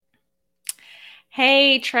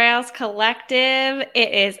Hey, Trails Collective.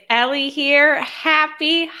 It is Ellie here.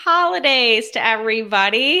 Happy holidays to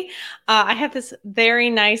everybody. I have this very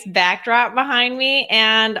nice backdrop behind me,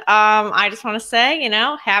 and I just want to say,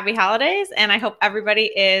 happy holidays. And I hope everybody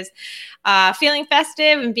is feeling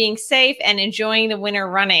festive and being safe and enjoying the winter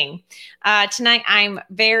running. Tonight, I'm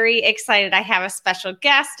very excited. I have a special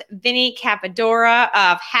guest, Vinny Capadora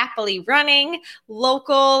of Happily Running,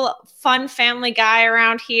 local fun family guy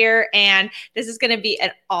around here. And this is going to be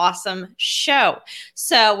an awesome show.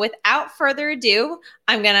 So without further ado,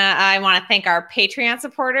 I want to thank our Patreon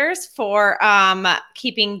supporters for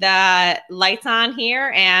keeping the lights on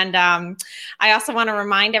here. And I also want to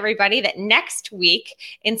remind everybody that next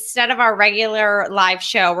week, instead of our regular live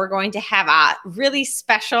show, we're going to have a really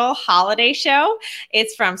special holiday show.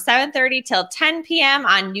 It's from 7:30 till 10 p.m.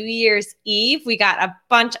 on New Year's Eve. We got a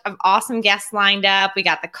bunch of awesome guests lined up. We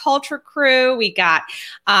got the Culture Crew. We got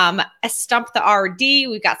a Stump the RD.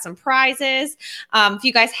 We've got some prizes. If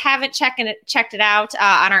you guys haven't checked it out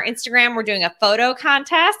on our Instagram, we're doing a photo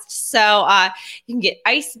contest. So you can get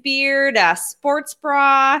ice beard, sports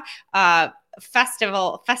bra,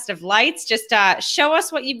 festive lights. Just show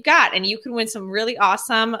us what you've got and you can win some really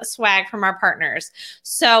awesome swag from our partners.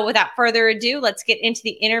 So without further ado, let's get into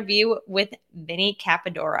the interview with Vinny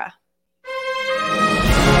Capadora.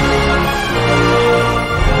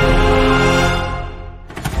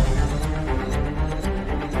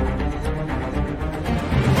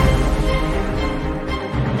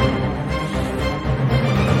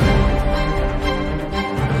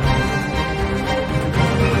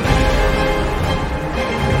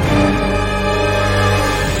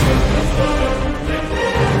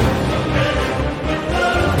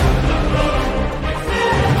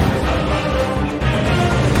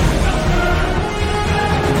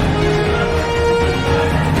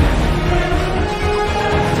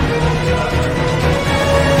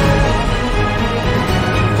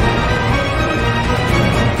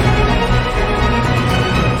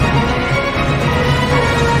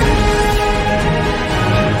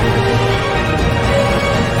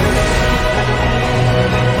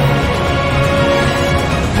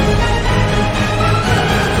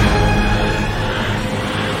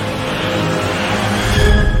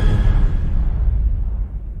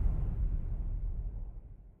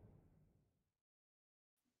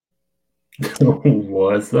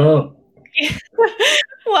 What's up?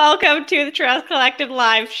 Welcome to the Trails Collective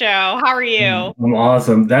live show. How are you? I'm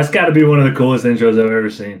awesome. That's got to be one of the coolest intros I've ever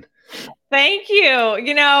seen. Thank you.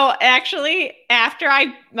 Actually, after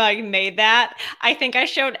I made that, I think I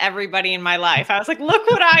showed everybody in my life. I was like, look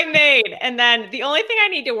what I made. And then the only thing I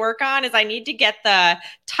need to work on is I need to get the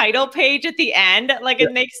title page at the end.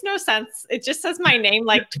 It makes no sense. It just says my name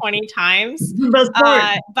like 20 times. Best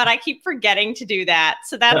part. But I keep forgetting to do that.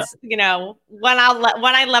 So that's, when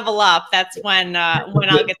I level up, that's when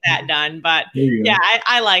I'll get that done. But yeah,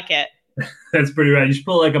 I like it. That's pretty rad. You should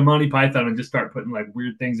pull like a Monty Python and just start putting like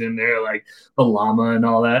weird things in there, like the llama and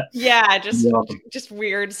all that. Yeah, just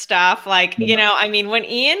weird stuff. When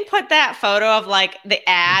Ian put that photo of like the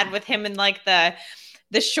ad with him in like the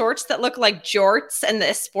shorts that look like jorts and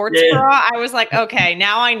the sports bra, I was like, okay,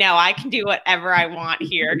 now I know I can do whatever I want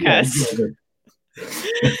here because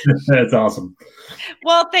that's awesome.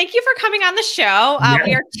 Well, thank you for coming on the show.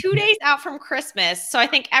 We are 2 days out from Christmas, so I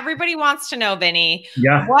think everybody wants to know, Vinny,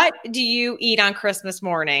 what do you eat on Christmas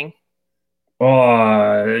morning?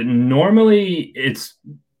 Normally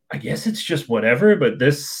I guess it's just whatever, but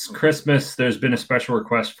this Christmas there's been a special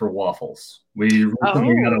request for waffles. We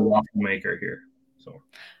recently got a waffle maker here.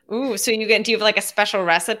 Ooh, so do you have like a special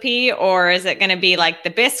recipe, or is it going to be like the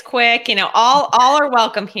Bisquick? All are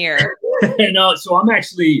welcome here. No, so I'm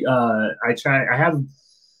actually I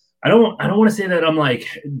don't want to say that I'm like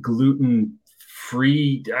gluten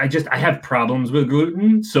free. I have problems with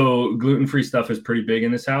gluten, so gluten free stuff is pretty big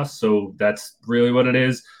in this house. So that's really what it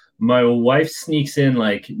is. My wife sneaks in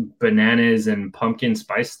like bananas and pumpkin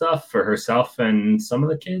spice stuff for herself and some of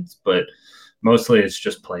the kids, but mostly it's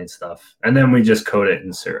just plain stuff. And then we just coat it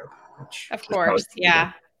in syrup. Of course,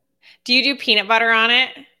 yeah. Do you do peanut butter on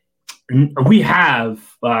it? We have,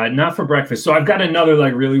 not for breakfast. So I've got another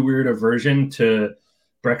like really weird aversion to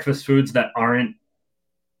breakfast foods that aren't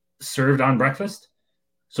served on breakfast.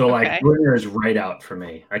 So like dinner is right out for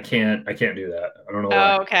me. I can't do that. I don't know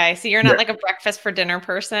why. Oh, okay. So you're not like a breakfast for dinner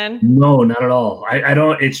person? No, not at all. I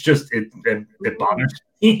don't, it's just, it bothers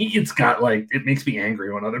me. It's got like, it makes me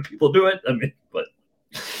angry when other people do it. I mean, but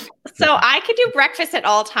So I could do breakfast at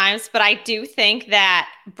all times, but I do think that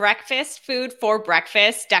breakfast food for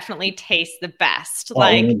breakfast definitely tastes the best.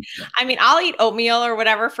 Like, Oh, I mean, I'll eat oatmeal or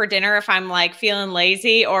whatever for dinner if I'm like feeling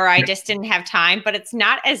lazy or I just didn't have time, but it's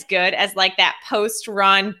not as good as like that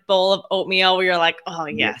post-run bowl of oatmeal where you're like, oh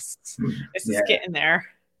yes, this is yeah. getting there.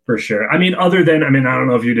 For sure. I mean, I don't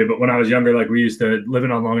know if you did, but when I was younger, like we used to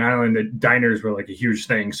living on Long Island, the diners were like a huge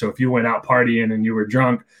thing. So if you went out partying and you were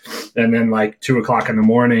drunk, and then like 2 o'clock in the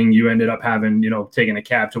morning, you ended up having, taking a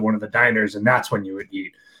cab to one of the diners, and that's when you would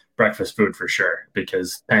eat breakfast food for sure,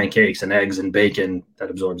 because pancakes and eggs and bacon, that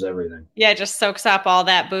absorbs everything. Yeah, it just soaks up all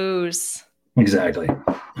that booze. Exactly.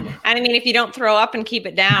 And I mean, if you don't throw up and keep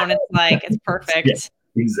it down, it's like, it's perfect.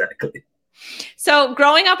 Yeah, exactly. So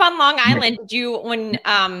growing up on Long Island, did you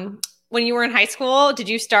when you were in high school, did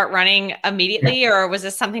you start running immediately or was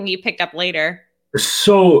this something you picked up later?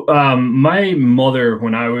 So my mother,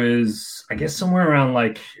 when I was, I guess somewhere around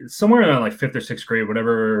like fifth or sixth grade,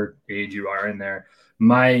 whatever age you are in there,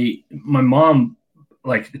 my mom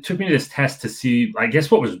like took me to this test to see, I guess,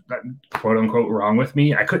 what was quote unquote wrong with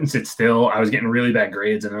me. I couldn't sit still. I was getting really bad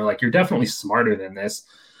grades, and they're like, "You're definitely smarter than this."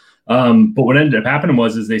 But what ended up happening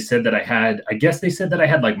is they said that I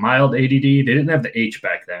had like mild ADD. They didn't have the H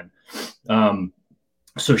back then.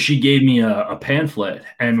 So she gave me a pamphlet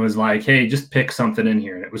and was like, "Hey, just pick something in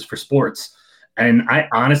here." And it was for sports. And I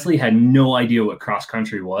honestly had no idea what cross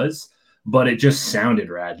country was, but it just sounded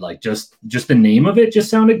rad. Like just the name of it just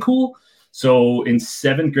sounded cool. So in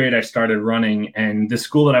seventh grade, I started running, and the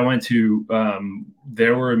school that I went to,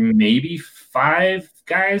 there were maybe 5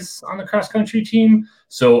 guys on the cross country team.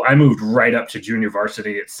 So I moved right up to junior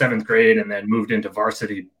varsity at seventh grade, and then moved into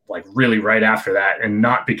varsity like really right after that. And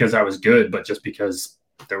not because I was good, but just because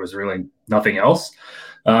there was really nothing else.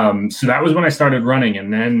 So that was when I started running,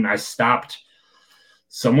 and then I stopped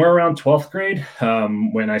somewhere around 12th grade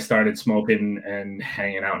when I started smoking and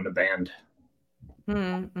hanging out in the band.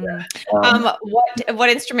 Mm-hmm. Yeah. What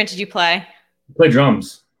instrument did you play? Play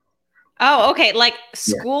drums. Oh, okay. Like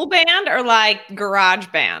school band or like garage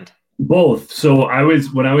band? Both. So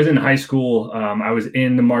when I was in high school, I was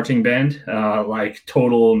in the marching band, like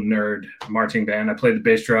total nerd marching band. I played the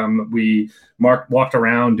bass drum. We walked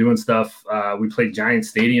around doing stuff. We played Giant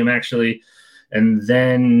Stadium actually. And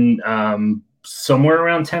then somewhere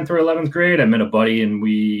around 10th or 11th grade, I met a buddy, and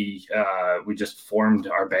we just formed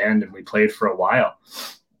our band, and we played for a while.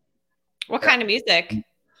 What kind of music?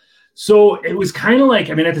 So it was kind of like,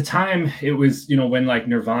 I mean, at the time it was, when like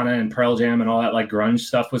Nirvana and Pearl Jam and all that like grunge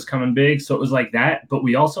stuff was coming big. So it was like that. But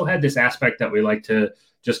we also had this aspect that we like to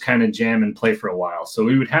just kind of jam and play for a while. So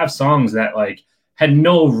we would have songs that like had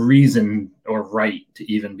no reason or right to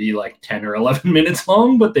even be like 10 or 11 minutes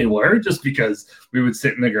long, but they were, just because we would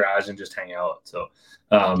sit in the garage and just hang out. So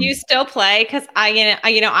do you still play? Because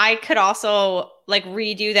I could also like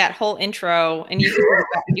redo that whole intro, and you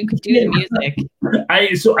could do the music.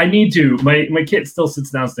 I need to. My kid still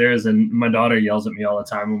sits downstairs, and my daughter yells at me all the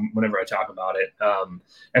time whenever I talk about it.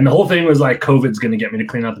 And the whole thing was like, COVID's going to get me to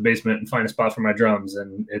clean out the basement and find a spot for my drums,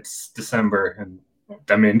 and it's December, and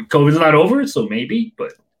I mean, COVID's not over, so maybe,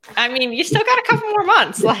 but I mean, you still got a couple more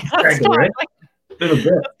months. Like, let's stop. Right? Like, let's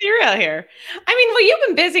be real here. I mean, well, you've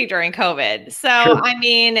been busy during COVID, so sure. I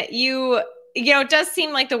mean, it does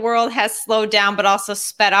seem like the world has slowed down, but also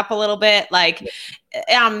sped up a little bit. Like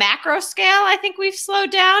on a macro scale, I think we've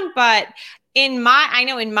slowed down, but I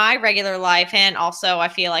know in my regular life, and also I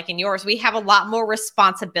feel like in yours, we have a lot more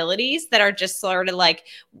responsibilities that are just sort of like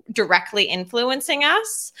directly influencing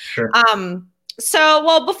us. Sure. So,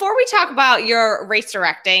 well, before we talk about your race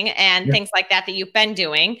directing and things like that you've been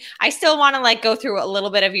doing, I still want to like go through a little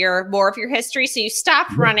bit of more of your history. So you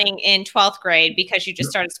stopped running in 12th grade because you just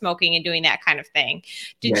started smoking and doing that kind of thing.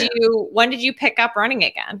 When did you pick up running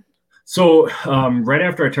again? So right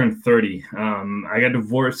after I turned 30, I got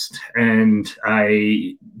divorced, and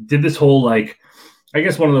I did this whole, like, I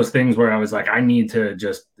guess one of those things where I was like, I need to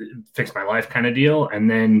just fix my life kind of deal. And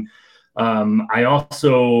then I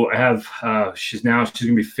have, she's going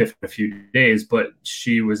to be 5 in a few days, but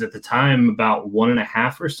she was at the time about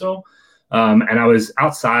 1.5 or so. And I was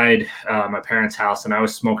outside my parents' house, and I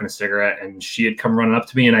was smoking a cigarette, and she had come running up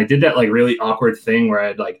to me, and I did that like really awkward thing where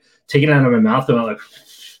I'd like taken it out of my mouth, and I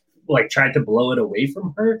like tried to blow it away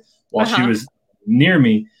from her while she was near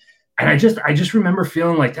me. And I just remember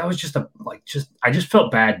feeling like that was I just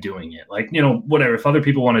felt bad doing it. Like, whatever, if other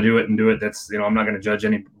people want to do it and do it, that's, I'm not going to judge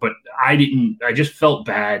any, but I just felt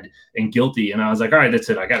bad and guilty. And I was like, all right, that's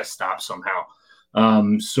it. I got to stop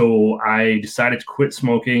somehow. So I decided to quit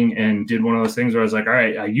smoking, and did one of those things where I was like, all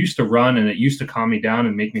right, I used to run, and it used to calm me down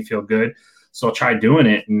and make me feel good. So I tried doing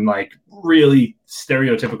it, and like really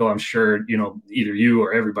stereotypical. I'm sure, you know, either you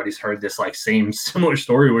or everybody's heard this like same similar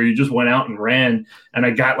story where you just went out and ran, and I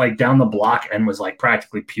got like down the block and was like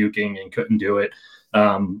practically puking and couldn't do it.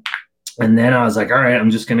 And then I was like, all right,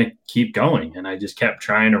 I'm just going to keep going. And I just kept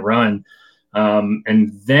trying to run.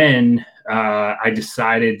 And then I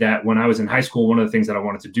decided that when I was in high school, one of the things that I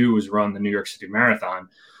wanted to do was run the New York City Marathon.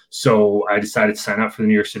 So I decided to sign up for the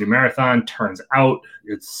New York City Marathon. Turns out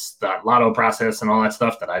it's that lotto process and all that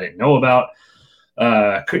stuff that I didn't know about.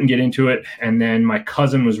 Couldn't get into it. And then my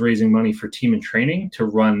cousin was raising money for Team in Training to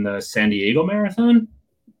run the San Diego Marathon.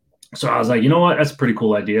 So I was like, you know what? That's a pretty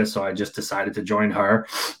cool idea. So I just decided to join her.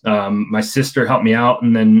 My sister helped me out,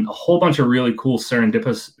 and then a whole bunch of really cool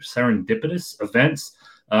serendipitous events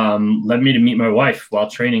led me to meet my wife while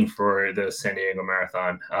training for the San Diego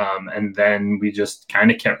Marathon. And then we just kind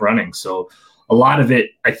of kept running. So a lot of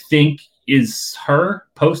it, I think, is her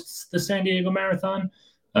posts the San Diego Marathon.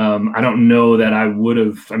 I don't know that I would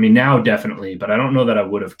have, I mean, now definitely, but I don't know that I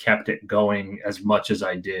would have kept it going as much as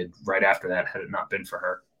I did right after that had it not been for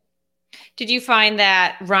her. Did you find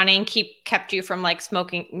that running kept you from like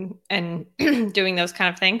smoking and doing those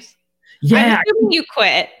kind of things? Yeah. I'm assuming you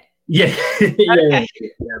quit. Yeah. Yeah,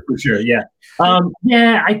 for sure. Yeah.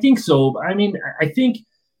 Yeah, I think so. I mean, I think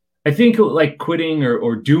like quitting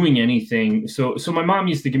or doing anything. So my mom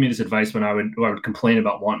used to give me this advice when I would complain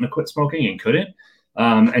about wanting to quit smoking and couldn't.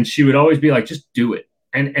 And she would always be like, just do it.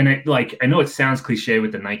 And I know it sounds cliche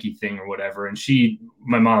with the Nike thing or whatever. And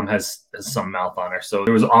my mom has some mouth on her. So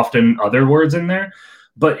there was often other words in there,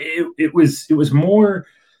 but it was more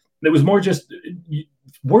just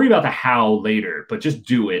worry about the how later, but just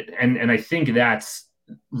do it. And I think that's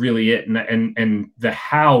really it. And the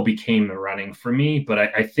how became the running for me. But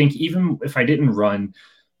I think even if I didn't run,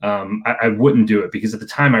 I wouldn't do it because at the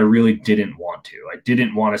time I really didn't want to. I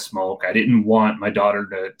didn't want to smoke. I didn't want my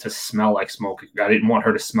daughter to smell like smoke. I didn't want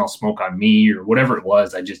her to smell smoke on me or whatever it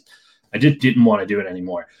was. I just didn't want to do it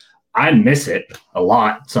anymore. I miss it a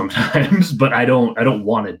lot sometimes, but I don't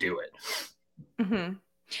want to do it. Mm-hmm.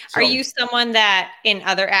 So, are you someone that in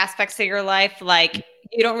other aspects of your life, like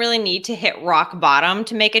you don't really need to hit rock bottom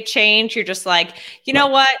to make a change? You're just like, you know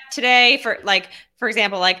what, today for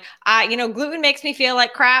example, like, gluten makes me feel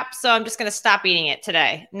like crap, so I'm just going to stop eating it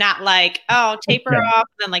today. Not like, oh, taper off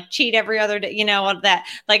and then like cheat every other day, that.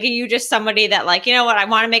 Like, are you just somebody that like, you know what, I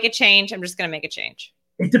want to make a change. I'm just going to make a change.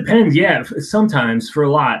 It depends. Yeah. Sometimes for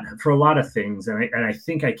a lot of things. And I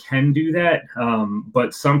think I can do that.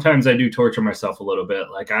 But sometimes I do torture myself a little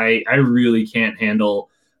bit. Like I really can't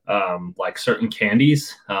handle like certain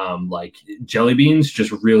candies, like jelly beans,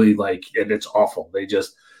 just really like, it's awful.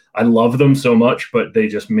 I love them so much, but they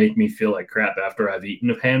just make me feel like crap after I've eaten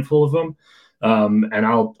a handful of them. And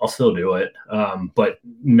I'll still do it, but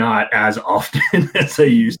not as often as I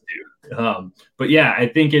used to. But yeah, I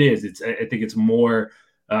think it is. I think it's more,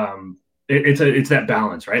 it's that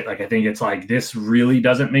balance, right? Like, I think it's like, this really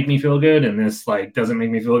doesn't make me feel good. And this like doesn't make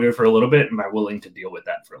me feel good for a little bit. Am I willing to deal with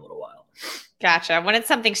that for a little while? Gotcha. When it's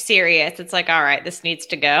something serious, it's like, all right, this needs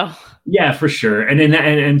to go. Yeah, for sure.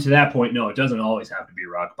 And to that point, no, it doesn't always have to be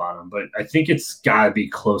rock bottom, but I think it's got to be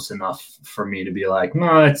close enough for me to be like,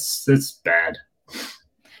 no, it's bad.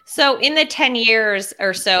 So in the 10 years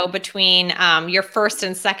or so between your first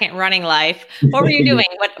and second running life, what were you doing?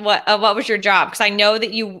 What was your job? Because I know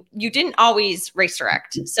that you didn't always race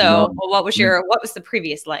direct. So no. What was the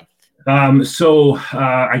previous life? So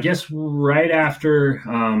I guess right after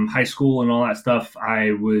high school and all that stuff,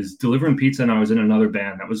 I was delivering pizza and I was in another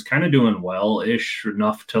band that was kind of doing well-ish,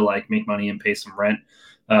 enough to like make money and pay some rent.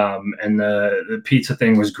 And the pizza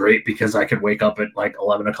thing was great because I could wake up at like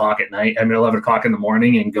 11 o'clock at night, 11 o'clock in the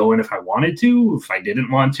morning and go in if I wanted to. If I didn't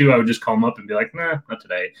want to, I would just call them up and be like, nah, not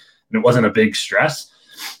today. And it wasn't a big stress.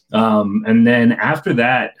 And then after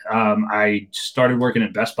that, I started working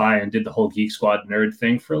at Best Buy and did the whole Geek Squad nerd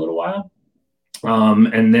thing for a little while.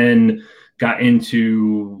 And then got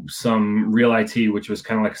into some Real IT, which was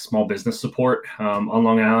kind of like a small business support on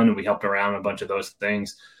Long Island. And we helped around a bunch of those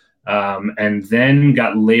things. And then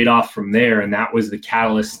got laid off from there. And that was the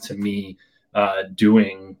catalyst to me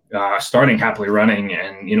starting Happily Running.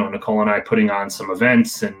 And, Nicole and I putting on some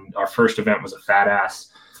events. And our first event was a Fat Ass.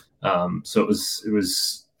 So it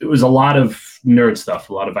was a lot of nerd stuff,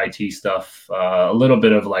 a lot of IT stuff, a little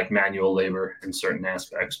bit of like manual labor in certain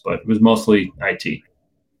aspects, but it was mostly IT.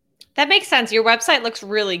 That makes sense. Your website looks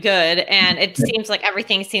really good, and it seems like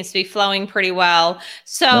everything seems to be flowing pretty well.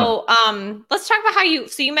 So let's talk about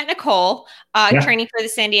you met Nicole training for the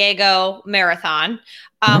San Diego Marathon.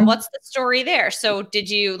 What's the story there? So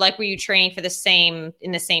were you training for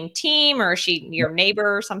in the same team, or is she your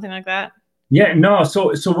neighbor or something like that? Yeah, no.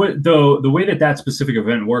 So what the way that specific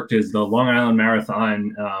event worked is the Long Island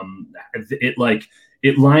Marathon. It like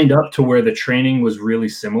it lined up to where the training was really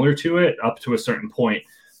similar to it up to a certain point.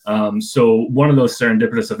 So one of those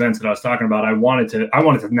serendipitous events that I was talking about, I wanted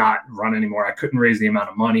to not run anymore. I couldn't raise the amount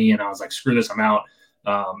of money, and I was like, screw this, I'm out.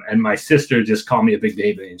 And my sister just called me a big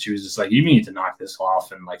baby, and she was just like, you need to knock this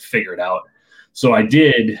off and like figure it out. So I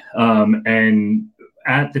did. And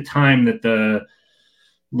at the time that the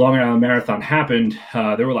Long Island Marathon happened,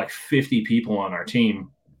 there were like 50 people on our team.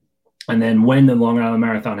 And then when the Long Island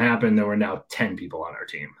Marathon happened, there were now 10 people on our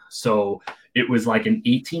team. So it was like an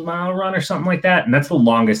 18-mile run or something like that. And that's the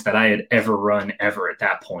longest that I had ever run ever at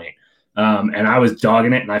that point. And I was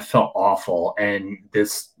dogging it and I felt awful. And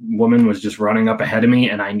this woman was just running up ahead of me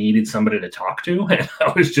and I needed somebody to talk to. And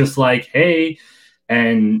I was just like, hey.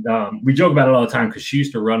 And we joke about it all the time because she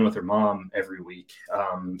used to run with her mom every week.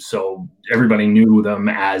 So everybody knew them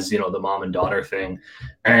as, the mom and daughter thing.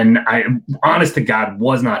 And I, honest to God,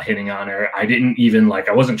 was not hitting on her. I didn't even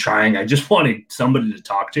I wasn't trying. I just wanted somebody to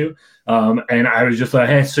talk to. And I was just like,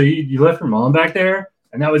 hey, so you left your mom back there?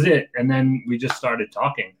 And that was it. And then we just started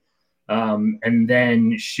talking. And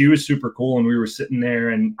then she was super cool and we were sitting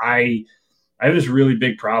there and I have this really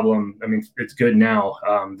big problem. I mean, it's good now.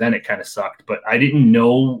 Then it kind of sucked, but I didn't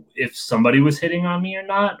know if somebody was hitting on me or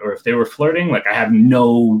not, or if they were flirting.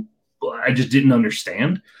 I just didn't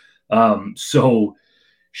understand. So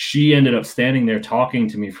she ended up standing there talking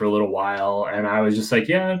to me for a little while. And I was just like,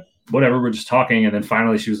 yeah, whatever. We're just talking. And then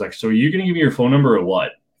finally she was like, so are you going to give me your phone number or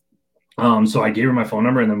what? So I gave her my phone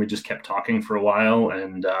number and then we just kept talking for a while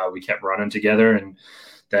and we kept running together. And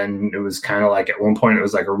then it was kind of like at one point it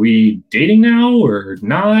was like, are we dating now or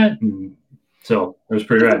not? And so it was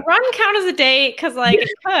pretty rad. Run count as a date? Because it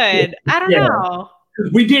could. I don't know.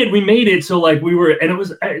 We did. We made it. So we were, and it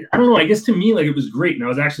was, I don't know, I guess to me, it was great. And I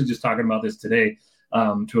was actually just talking about this today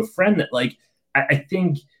to a friend that I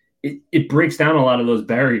think it breaks down a lot of those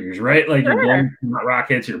barriers, right? Sure. You're going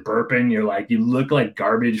rockets, you're burping, you look like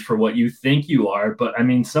garbage for what you think you are. But I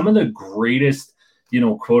mean, some of the greatest,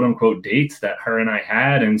 quote unquote dates that her and I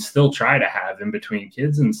had and still try to have in between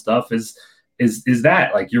kids and stuff is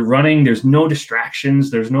that you're running, there's no distractions,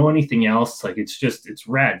 there's no anything else. It's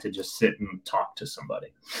rad to just sit and talk to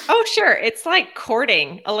somebody. Oh, sure. It's like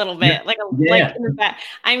courting a little bit,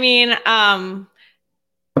 I mean,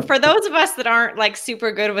 for those of us that aren't super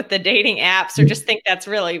good with the dating apps or just think that's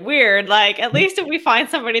really weird, at least if we find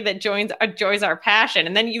somebody that enjoys our passion,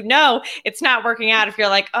 and then it's not working out if you're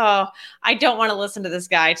like, oh, I don't want to listen to this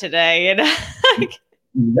guy today.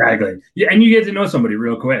 Exactly. Yeah, and you get to know somebody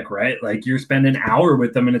real quick, right? You spend an hour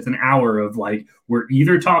with them and it's an hour of we're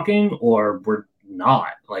either talking or we're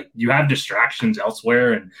not. You have distractions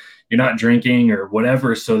elsewhere and you're not drinking or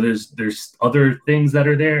whatever. So there's other things that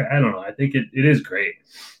are there. I don't know. I think it is great.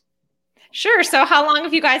 Sure. So how long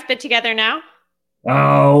have you guys been together now?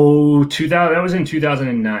 Oh, that was in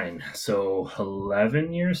 2009. So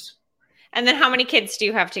 11 years. And then how many kids do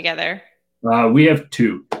you have together? We have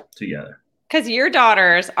 2 together. Because your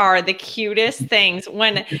daughters are the cutest things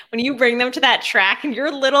when you bring them to that track and your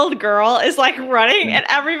little girl is running and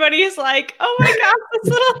everybody's like, oh my gosh,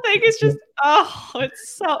 this little thing is just,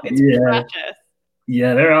 it's precious.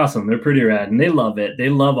 Yeah, they're awesome. They're pretty rad and they love it. They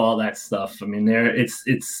love all that stuff. I mean,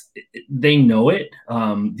 they know it.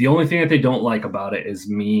 The only thing that they don't like about it is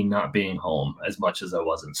me not being home as much as I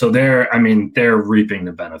wasn't. So they're reaping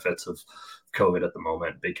the benefits of COVID at the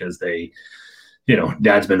moment because they,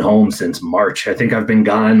 Dad's been home since March. I think I've been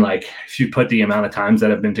gone. If you put the amount of times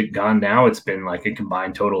that I've been gone now, it's been a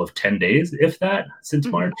combined total of 10 days, if that, since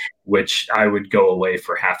March, which I would go away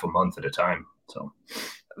for half a month at a time. So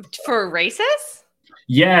for races?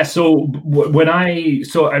 Yeah. So I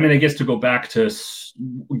guess to go back to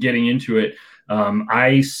getting into it,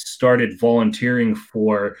 I started volunteering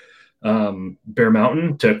for Bear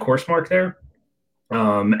Mountain to course mark there.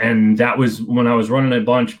 And that was when I was running a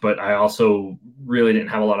bunch, but I also really didn't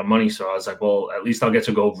have a lot of money. So I was like, well, at least I'll get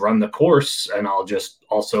to go run the course and I'll just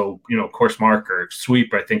also, course mark or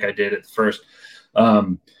sweep. I think I did at first.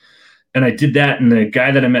 And I did that. And the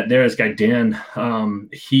guy that I met there, this guy, Dan,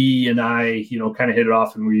 he and I, kind of hit it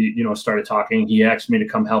off and we, started talking. He asked me to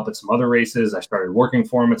come help at some other races. I started working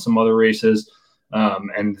for him at some other races.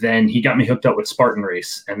 And then he got me hooked up with Spartan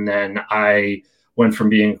Race. And then I went from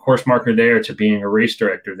being a course marker there to being a race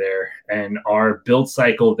director there. And our build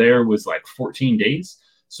cycle there was 14 days.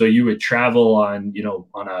 So you would travel on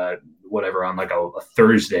a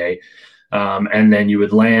Thursday. And then you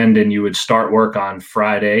would land and you would start work on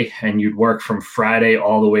Friday and you'd work from Friday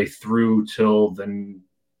all the way through till the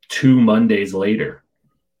 2 Mondays later.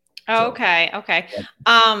 Oh, okay. Okay.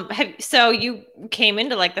 So you came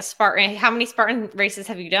into like the Spartan. How many Spartan races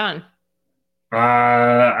have you done?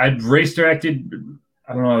 I've race directed.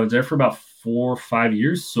 I don't know. I was there for about 4 or 5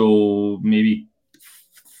 years, so maybe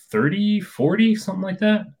 30, 40, something like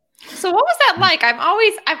that. So what was that like? I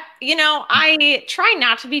try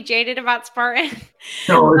not to be jaded about Spartan.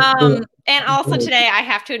 No, it's cool. And also today I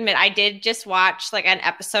have to admit I did just watch like an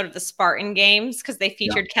episode of the Spartan Games because they Yeah,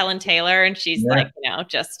 featured Kellen Taylor and she's yeah, like,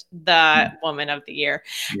 just the woman of the year.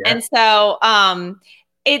 yeah. And so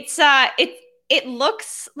it's it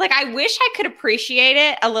looks like I wish I could appreciate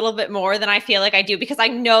it a little bit more than I feel like I do because I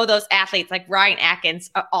know those athletes like Ryan Atkins,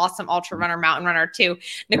 awesome ultra runner, mountain runner too,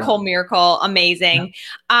 Yeah. Nicole Miracle, amazing.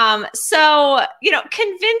 So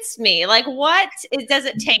convince me, like, does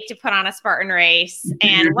it take to put on a Spartan race,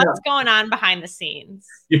 and You're, what's going on behind the scenes?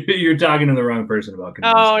 you're talking to the wrong person about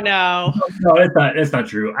convincing. Oh no. No, that's not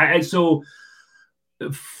true. So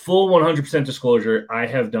full 100% disclosure, I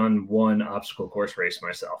have done one obstacle course race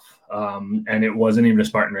myself, and it wasn't even a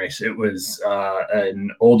Spartan race. It was an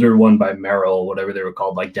older one by Merrill, whatever they were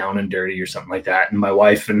called, like Down and Dirty or something like that. And my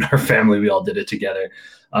wife and her family, we all did it together.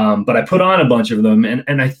 But I put on a bunch of them,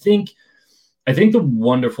 and I think the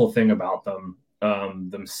wonderful thing about them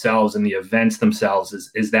themselves and the events themselves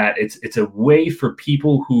is that it's a way for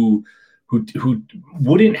people who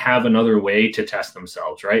wouldn't have another way to test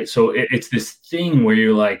themselves, right? So it's this thing where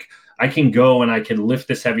you're like, I can go and I can lift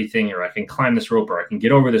this heavy thing, or I can climb this rope, or I can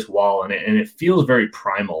get over this wall, and it feels very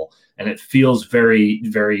primal, and it feels very,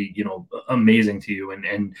 very, amazing to you.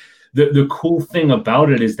 And the cool thing about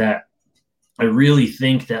it is that I really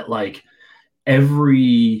think that like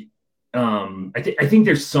every I think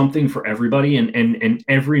there's something for everybody, and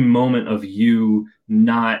every moment of you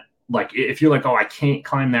not like, if you're like, oh, I can't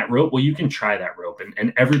climb that rope, well, you can try that rope,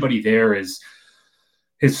 and everybody there is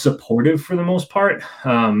supportive for the most part.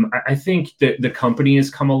 I think that the company has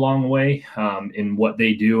come a long way in what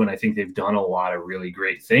they do, and I think they've done a lot of really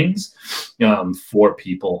great things for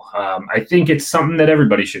people. I think it's something that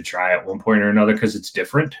everybody should try at one point or another because it's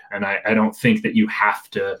different, and I don't think that you have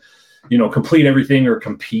to complete everything or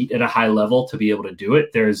compete at a high level to be able to do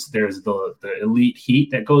it. There's the elite heat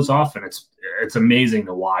that goes off, and it's amazing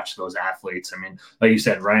to watch those athletes. I mean, like you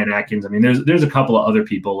said, Ryan Atkins. I mean, there's a couple of other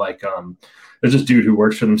people like there's this dude who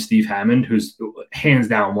works for them, Steve Hammond, who's hands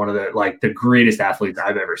down one of the greatest athletes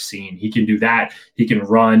I've ever seen. He can do that. He can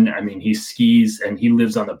run. I mean, he skis, and he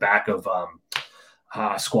lives on the back of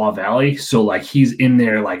Squaw Valley. So like he's in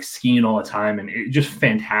there like skiing all the time, and it's just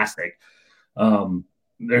fantastic.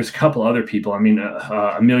 There's a couple other people. I mean,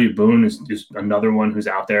 Amelia Boone is another one who's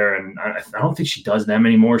out there, and I don't think she does them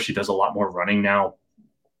anymore. She does a lot more running now.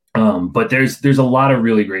 But there's a lot of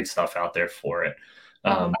really great stuff out there for it.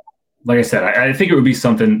 Like I said, I think it would be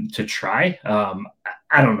something to try.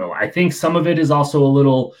 I don't know. I think some of it is also a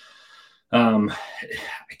little, I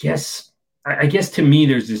guess to me,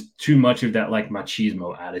 there's just too much of that like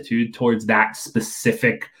machismo attitude towards that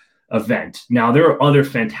specific event. Now, there are other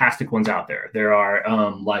fantastic ones out there. There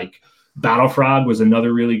are like Battle Frog was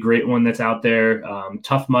another really great one that's out there.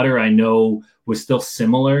 Tough Mudder, I know, was still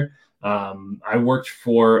similar. I worked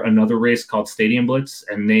for another race called Stadium Blitz,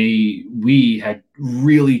 and we had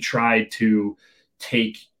really tried to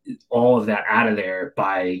take all of that out of there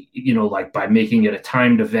by by making it a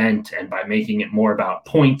timed event, and by making it more about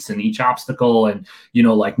points and each obstacle, and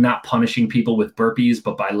like not punishing people with burpees,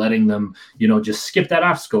 but by letting them just skip that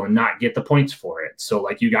obstacle and not get the points for it. So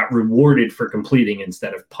like you got rewarded for completing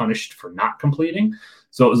instead of punished for not completing.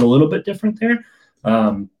 So it was a little bit different there.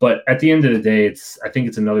 But at the end of the day, I think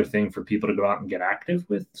it's another thing for people to go out and get active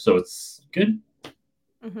with. So it's good.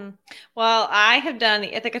 Mm-hmm. Well, I have done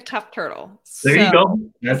I think a Tough Turtle. There you go.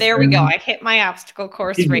 There we go. I hit my obstacle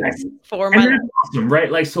course race for my life. Awesome,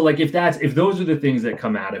 right? Like, so like if those are the things that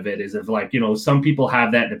come out of it, is if like, some people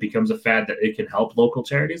have that and it becomes a fad that it can help local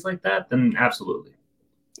charities like that, then absolutely.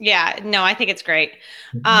 Yeah, no, I think it's great.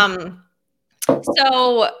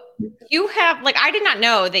 So you have I did not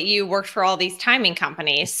know that you worked for all these timing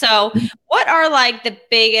companies. So what are like the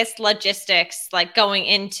biggest logistics going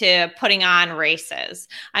into putting on races?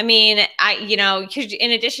 I mean, because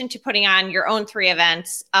in addition to putting on your own 3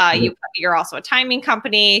 events, you're also a timing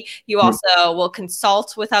company. You also will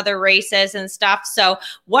consult with other races and stuff. So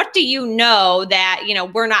what do you know that,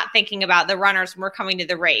 we're not thinking about the runners when we're coming to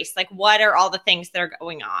the race? Like, what are all the things that are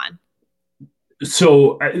going on?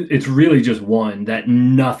 So it's really just one, that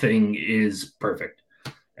nothing is perfect,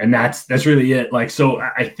 and that's really it. Like, so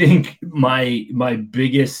I think my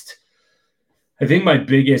biggest my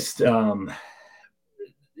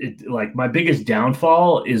biggest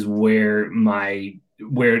downfall is where my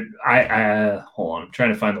where I hold on, I'm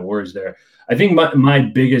trying to find the words there. I think my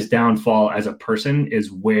biggest downfall as a person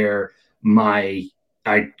is where I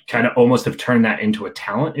kind of almost have turned that into a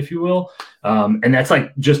talent, if you will. And that's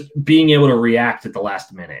like just being able to react at the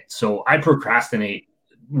last minute. So I procrastinate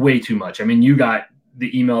way too much. I mean, you got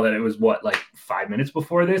the email that it was what, like 5 minutes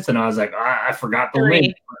before this, and I was like, I forgot the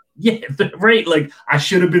link. Yeah, right. Like I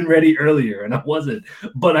should have been ready earlier, and I wasn't.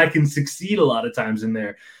 But I can succeed a lot of times in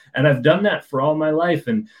there, and I've done that for all my life.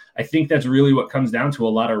 And I think that's really what comes down to a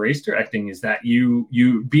lot of race directing, is that you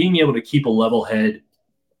being able to keep a level head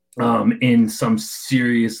in some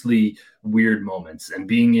seriously weird moments, and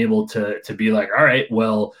being able to be like, all right,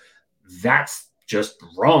 well, that's just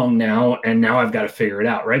wrong now, and now I've got to figure it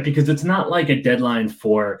out, right? Because it's not like a deadline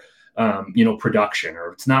for production,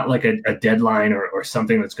 or it's not like a deadline or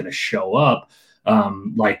something that's going to show up.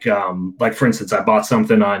 Like for instance, I bought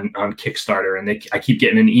something on Kickstarter, and I keep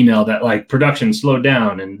getting an email that like production slowed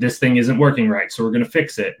down and this thing isn't working right, so we're going to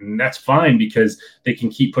fix it. And that's fine because they can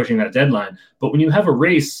keep pushing that deadline. But when you have a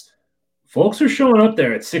race, folks are showing up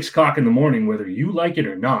there at 6 o'clock in the morning, whether you like it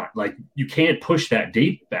or not. Like you can't push that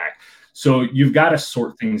date back. So you've got to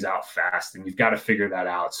sort things out fast, and you've got to figure that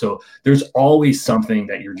out. So there's always something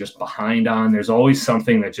that you're just behind on. There's always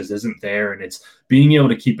something that just isn't there. And it's being able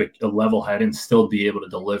to keep a level head and still be able to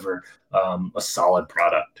deliver a solid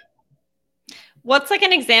product. What's like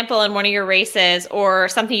an example in one of your races, or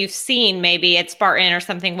something you've seen maybe at Spartan or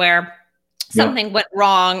something, where something went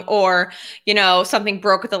wrong, or, something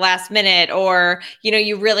broke at the last minute, or,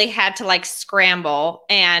 you really had to like scramble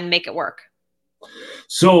and make it work?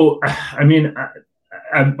 So, I mean,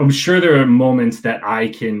 I'm sure there are moments that I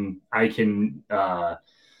can that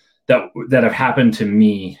have happened to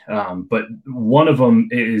me, but one of them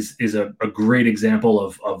is a great example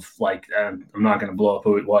of like, I'm not going to blow up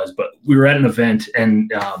who it was, but we were at an event,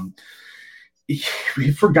 and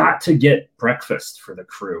we forgot to get breakfast for the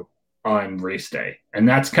crew on race day. And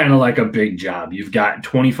that's kind of like a big job. You've got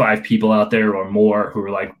 25 people out there or more who are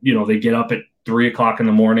like, they get up at 3 o'clock in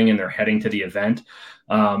the morning and they're heading to the event.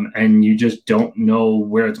 And you just don't know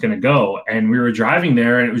where it's going to go. And we were driving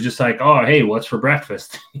there, and it was just like, oh, hey, what's for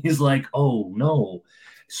breakfast? He's like, oh, no.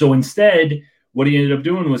 So instead, what he ended up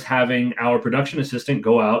doing was having our production assistant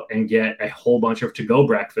go out and get a whole bunch of to-go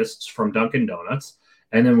breakfasts from Dunkin' Donuts.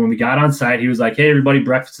 And then when we got on site, he was like, hey, everybody,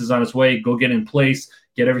 breakfast is on its way. Go get in place.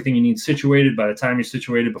 Get everything you need situated. By the time you're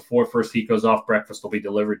situated, before first heat goes off, breakfast will be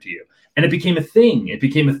delivered to you. And it became a thing. It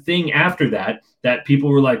became a thing after that people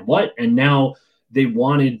were like, what? And now they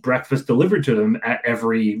wanted breakfast delivered to them at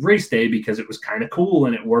every race day because it was kind of cool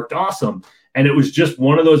and it worked awesome. And it was just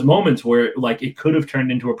one of those moments where like it could have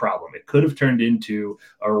turned into a problem. It could have turned into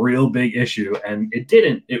a real big issue, and it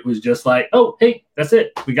didn't. It was just like, oh, hey, that's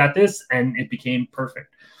it. We got this. And it became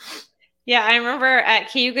perfect. Yeah, I remember at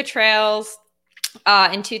Cayuga Trails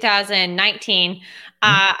in 2019,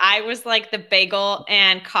 I was like the bagel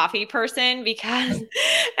and coffee person because,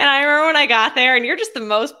 and I remember when I got there, and you're just the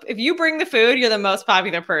most, if you bring the food, you're the most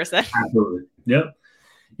popular person. Absolutely. Yep.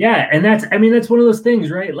 Yeah. And that's one of those things,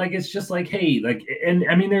 right? Like, it's just like, hey, like, and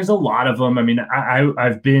I mean, there's a lot of them. I mean,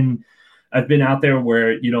 I've been out there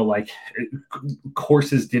where, like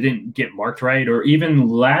courses didn't get marked right. Or even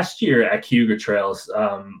last year at Cayuga Trails,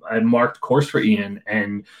 I marked course for Ian,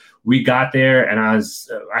 and we got there, and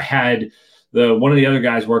I had one of the other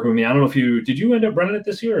guys working with me. I don't know if did you end up running it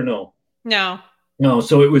this year or no? No.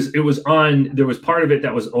 So it was there was part of it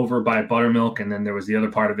that was over by Buttermilk, and then there was the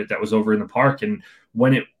other part of it that was over in the park. And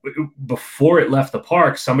when before it left the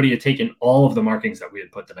park, somebody had taken all of the markings that we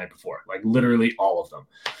had put the night before, like literally all of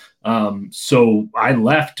them. So I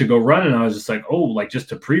left to go run, and I was just like, oh, like just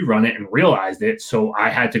to pre-run it, and realized it. So I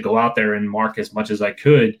had to go out there and mark as much as I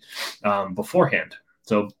could beforehand.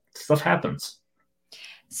 So stuff happens.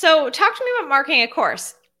 So talk to me about marking a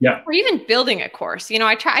course. Yeah. Or even building a course.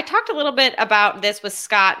 I talked a little bit about this with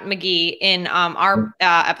Scott McGee in our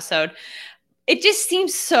episode. It just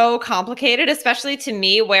seems so complicated, especially to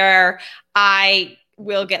me, where I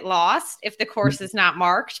will get lost if the course is not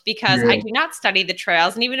marked, because I do not study the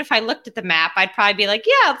trails. And even if I looked at the map, I'd probably be like,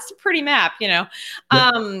 yeah, it's a pretty map, Yeah.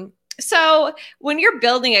 So when you're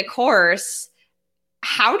building a course,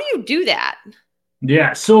 how do you do that?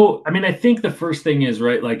 Yeah. So, I mean, I think the first thing is,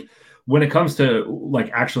 right, like when it comes to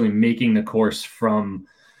like actually making the course from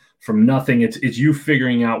nothing, it's you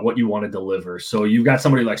figuring out what you want to deliver. So you've got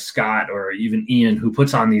somebody like Scott or even Ian who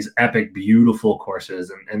puts on these epic, beautiful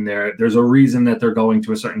courses, and there's a reason that they're going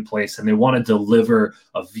to a certain place, and they want to deliver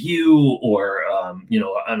a view or,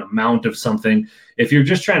 an amount of something. If you're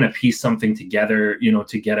just trying to piece something together,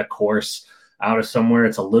 to get a course, out of somewhere,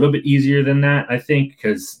 it's a little bit easier than that, I think,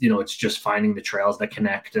 because, it's just finding the trails that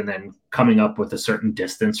connect and then coming up with a certain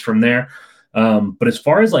distance from there. But as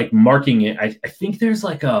far as like marking it, I think there's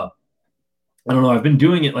like I don't know. I've been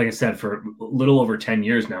doing it, like I said, for a little over 10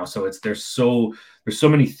 years now. So there's so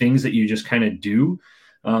many things that you just kind of do.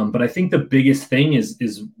 But I think the biggest thing is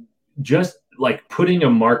just like putting a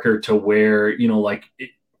marker to where,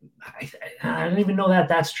 I don't even know that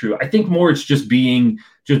that's true. I think more it's just being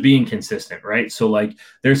consistent, right? So like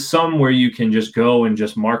there's some where you can just go and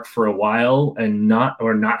just mark for a while and not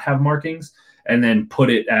have markings, and then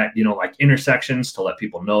put it at, like intersections to let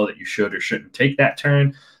people know that you should or shouldn't take that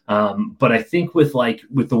turn. But I think with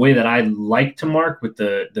the way that I like to mark with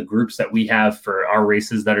the groups that we have for our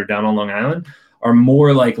races that are down on Long Island are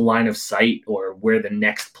more like line of sight or where the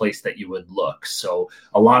next place that you would look. So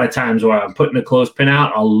a lot of times while I'm putting a clothespin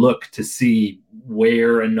out, I'll look to see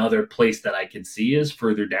where another place that I can see is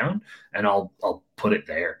further down, and I'll put it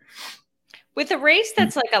there. With a race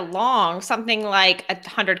that's like something like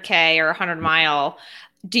 100K or 100-mile,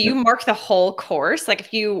 do you mark the whole course? Like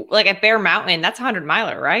if you like at Bear Mountain, that's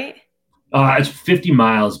 100-miler, right? It's 50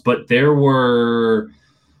 miles, but there were,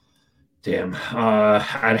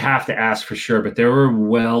 I'd have to ask for sure, but there were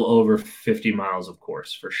well over 50 miles of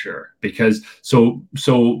course for sure. Because so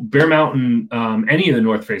Bear Mountain, any of the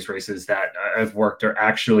North Face races that I've worked are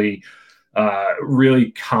actually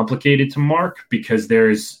really complicated to mark because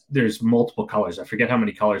there's multiple colors. I forget how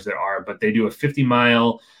many colors there are, but they do a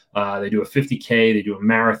 50-mile. They do a 50K, they do a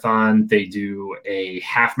marathon, they do a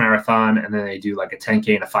half marathon, and then they do like a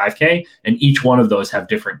 10K and a 5K, and each one of those have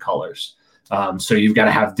different colors. So you've got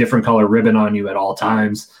to have different color ribbon on you at all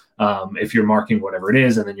times if you're marking whatever it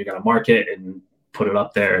is, and then you got to mark it and put it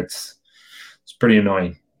up there. It's pretty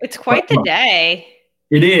annoying. It's quite the day.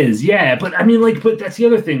 It is, yeah. But I mean, but that's the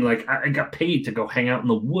other thing. Like, I got paid to go hang out in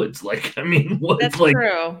the woods. Like, I mean, that's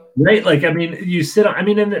true, right? Like, I mean, you sit on. I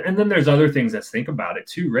mean, and then there's other things that think about it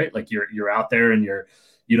too, right? Like, you're out there and you're,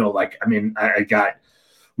 like, I mean,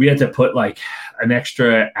 we had to put like an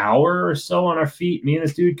extra hour or so on our feet, me and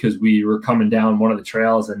this dude, because we were coming down one of the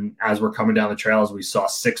trails, and as we're coming down the trails, we saw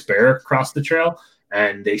 6 bear across the trail,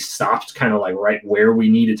 and they stopped kind of like right where we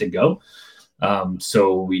needed to go.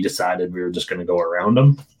 So we decided we were just going to go around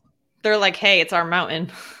them. They're like, "Hey, it's our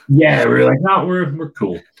mountain." Yeah, we were like, "No, we're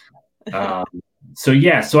cool." So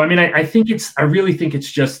yeah, so I mean, I really think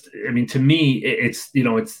it's just, I mean, to me, it's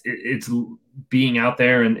being out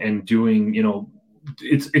there and doing,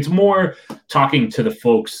 it's more talking to the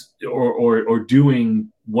folks or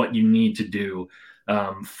doing what you need to do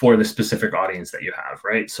for the specific audience that you have,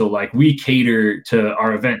 right? So like we cater to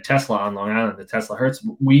our event Tesla on Long Island, the Tesla Hertz.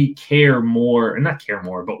 We care more, and not care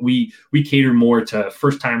more, but we cater more to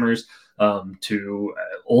first timers, to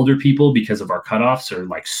older people because of our cutoffs are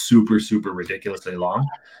like super, super ridiculously long.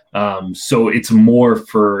 So it's more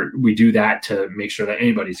we do that to make sure that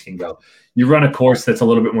anybody's can go. You run a course that's a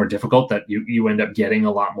little bit more difficult, that you end up getting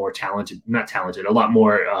a lot more a lot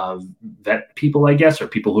more vet people, I guess, or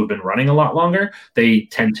people who've been running a lot longer. They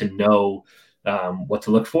tend to know what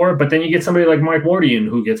to look for. But then you get somebody like Mike Wardian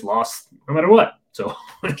who gets lost no matter what. So,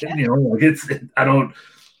 I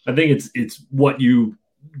think it's what you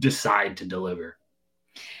decide to deliver.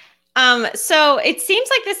 So it seems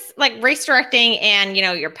like this, like race directing and,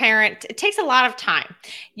 your parent, it takes a lot of time.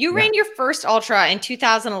 You ran your first ultra in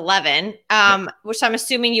 2011, which I'm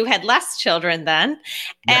assuming you had less children then.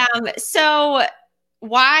 Yeah. So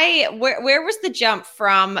where was the jump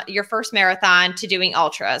from your first marathon to doing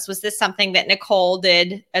ultras? Was this something that Nicole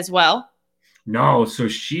did as well? No. So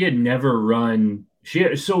she had never run.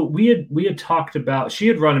 We had talked about, she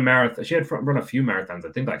had run a marathon. She had run a few marathons,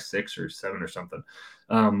 I think like 6 or 7 or something,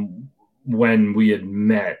 when we had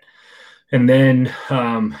met. And then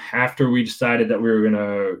after we decided that we were going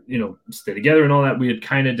to, stay together and all that, we had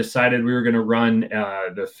kind of decided we were going to run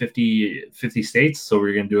the 50 states. So we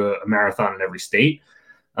were going to do a marathon in every state.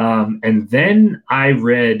 And then I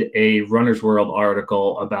read a Runner's World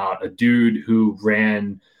article about a dude who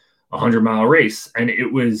ran 100-mile race. And it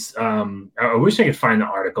was, I wish I could find the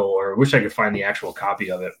article, or I wish I could find the actual copy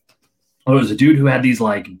of it. It was a dude who had these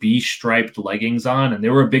like B-striped leggings on, and they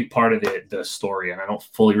were a big part of the story. And I don't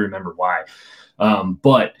fully remember why.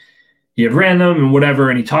 But he had ran them and whatever,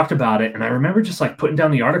 and he talked about it. And I remember just like putting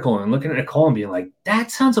down the article and looking at Nicole and being like,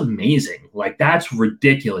 that sounds amazing. Like, that's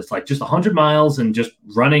ridiculous. Like just 100 miles and just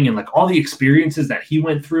running and like all the experiences that he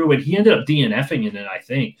went through. And he ended up DNFing in it, I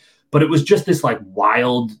think. But it was just this like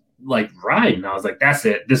wild like ride. And I was like, that's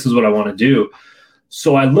it. This is what I want to do.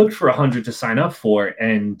 So I looked for 100 to sign up for,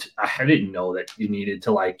 and I didn't know that you needed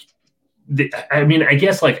to like, I mean, I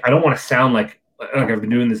guess like, I don't want to sound like like I've been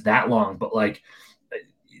doing this that long, but like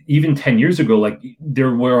even 10 years ago, like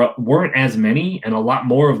there weren't as many, and a lot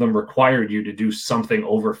more of them required you to do something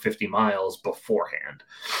over 50 miles beforehand,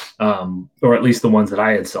 or at least the ones that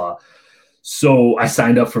I had saw. So I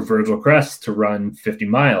signed up for Virgil Crest to run 50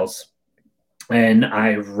 miles. And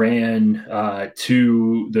I ran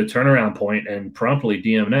to the turnaround point and promptly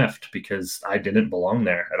DNF'd because I didn't belong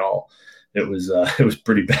there at all. It was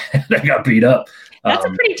pretty bad. I got beat up. That's a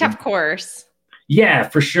pretty tough course. Yeah,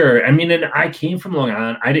 for sure. I mean, and I came from Long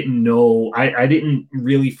Island. I didn't know, I didn't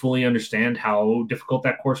really fully understand how difficult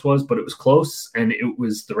that course was, but it was close, and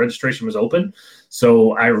the registration was open.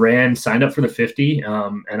 So I signed up for the 50,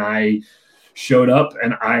 and I showed up,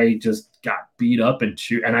 and I just got beat up, and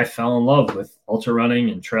I fell in love with ultra running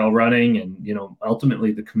and trail running, and,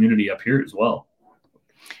 ultimately the community up here as well.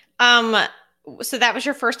 So that was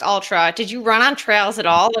your first ultra. Did you run on trails at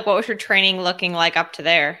all? Like, what was your training looking like up to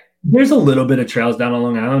there? There's a little bit of trails down on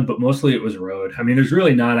Long Island, but mostly it was road. I mean, there's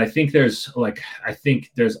really not. I think there's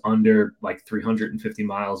under like 350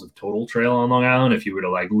 miles of total trail on Long Island if you were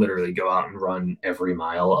to like literally go out and run every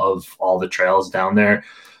mile of all the trails down there.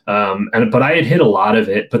 But I had hit a lot of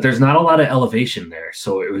it, but there's not a lot of elevation there,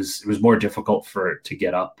 so it was more difficult to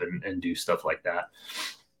get up and do stuff like that.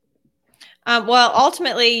 Well,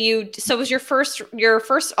 ultimately, was your first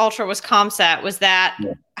ultra was ComSat. Was that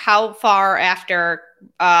how far after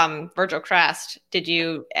Virgil Crest did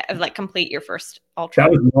you like complete your first ultra?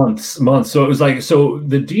 That was months. So it was like,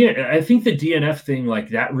 I think the DNF thing, like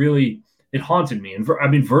that really, it haunted me. And I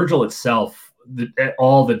mean, Virgil itself,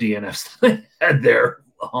 all the DNFs had there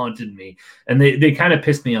haunted me, and they kind of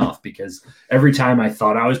pissed me off because every time I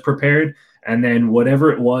thought I was prepared, and then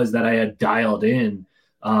whatever it was that I had dialed in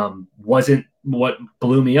wasn't what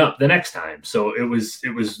blew me up the next time. So it was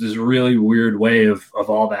this really weird way of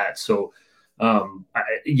all that. So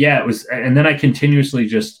it was, and then I continuously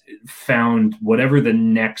just found whatever the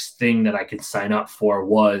next thing that I could sign up for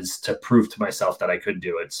was to prove to myself that I could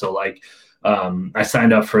do it. So like I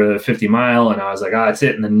signed up for the 50 mile, and I was like, that's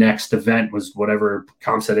it. And the next event was whatever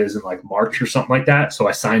ComSat is in like March or something like that. So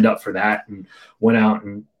I signed up for that and went out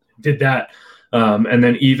and did that. And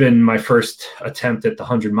then even my first attempt at the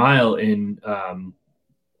 100 mile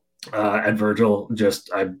at Virgil,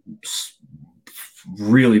 I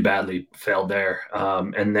really badly failed there.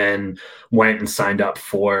 And then went and signed up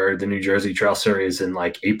for the New Jersey Trail Series in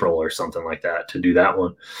like April or something like that to do that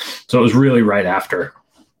one. So it was really right after.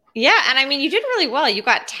 Yeah. And I mean, you did really well. You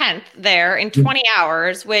got 10th there in 20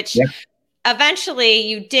 hours, which eventually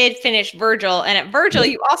you did finish Virgil. And at Virgil,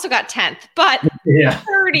 you also got 10th, but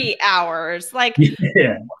 30 hours. Like,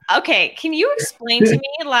 okay. Can you explain to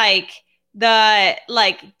me like the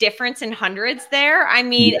difference in hundreds there? I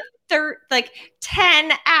mean,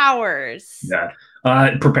 10 hours. Yeah.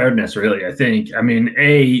 Preparedness, really, I think. I mean,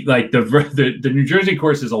 like the New Jersey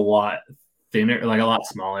course is a lot thinner, like a lot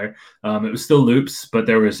smaller. It was still loops, but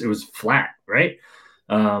it was flat, right?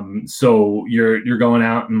 So you're going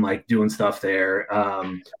out and like doing stuff there.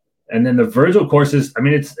 And then the Virgil courses, I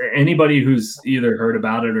mean, it's anybody who's either heard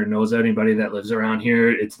about it or knows anybody that lives around here.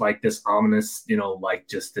 It's like this ominous, like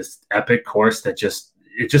just this epic course that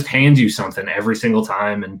it just hands you something every single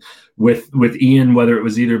time. And with Ian, whether it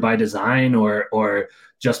was either by design or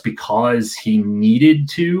just because he needed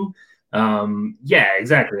to,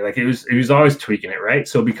 exactly. Like it was always tweaking it, right?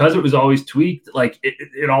 So because it was always tweaked, like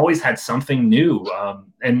it always had something new.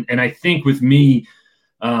 And I think with me,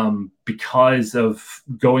 because of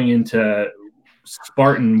going into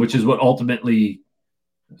Spartan, which is what ultimately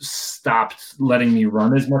stopped letting me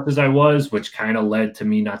run as much as I was, which kind of led to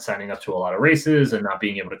me not signing up to a lot of races and not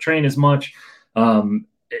being able to train as much.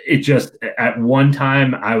 It just, at one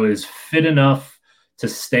time I was fit enough to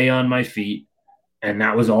stay on my feet, and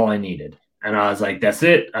that was all I needed. And I was like, that's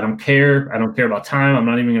it. I don't care. I don't care about time. I'm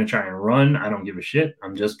not even going to try and run. I don't give a shit.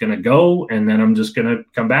 I'm just going to go, and then I'm just going to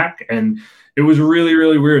come back. And it was really,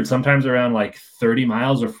 really weird. Sometimes around like 30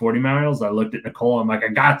 miles or 40 miles, I looked at Nicole. I'm like, I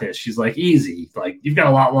got this. She's like, easy. Like, you've got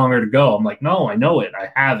a lot longer to go. I'm like, no, I know it. I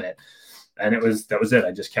have it. And that was it.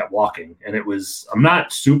 I just kept walking. And I'm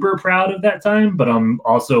not super proud of that time, but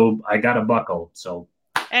I got a buckle. So.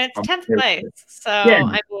 And it's 10th place. So, yeah.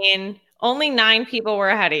 I mean, only 9 people were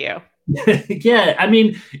ahead of you. Yeah. I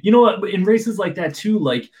mean, you know what? In races like that too,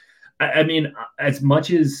 like, I mean, as much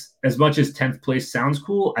as 10th place sounds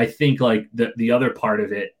cool, I think like the other part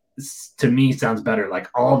of it to me sounds better. Like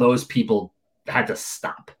all those people had to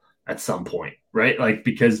stop at some point, right? Like,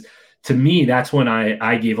 because to me, that's when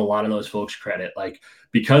I gave a lot of those folks credit. Like,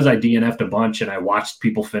 because I DNF'd a bunch and I watched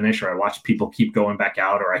people finish, or I watched people keep going back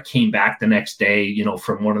out, or I came back the next day, you know,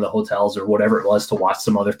 from one of the hotels or whatever it was to watch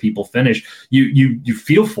some other people finish, you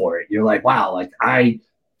feel for it. You're like, wow, like I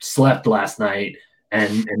slept last night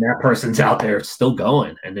and that person's out there still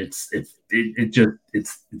going. And it's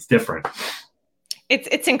different.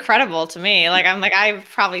 It's incredible to me. Like, I'm like, I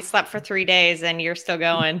probably slept for 3 days and you're still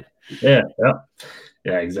going. Yeah.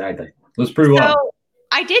 Exactly. It was pretty well.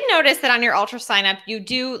 I did notice that on your ultra sign up, you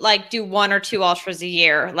do 1 or 2 ultras a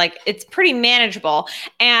year. Like, it's pretty manageable.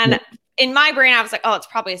 And in my brain, I was like, oh, it's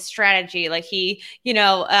probably a strategy. Like, he,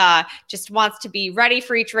 just wants to be ready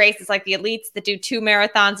for each race. It's like the elites that do 2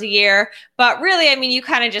 marathons a year. But really, I mean, you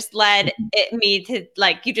kind of just led me to,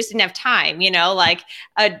 like, you just didn't have time, like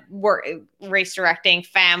a work, race directing,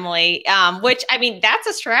 family, which, I mean, that's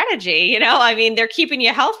a strategy, I mean, they're keeping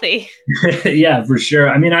you healthy. Yeah, for sure.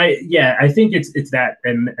 I mean, I think it's that.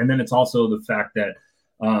 And then it's also the fact that,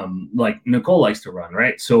 like, Nicole likes to run,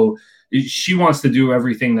 right? So she wants to do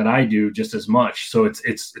everything that I do just as much. So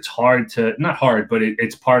it's hard to, not hard, but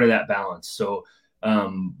it's part of that balance. So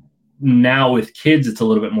now with kids, it's a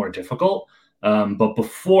little bit more difficult. But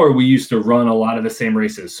before, we used to run a lot of the same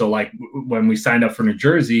races. So like when we signed up for New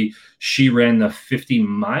Jersey, she ran the 50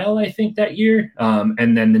 mile, I think, that year.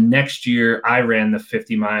 And then the next year I ran the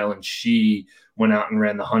 50 mile and she went out and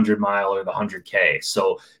ran the 100 mile or the 100K.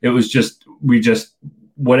 So it was we just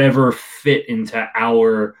whatever fit into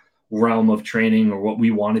our realm of training or what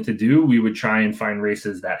we wanted to do, we would try and find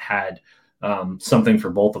races that had something for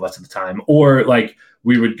both of us at the time. Or like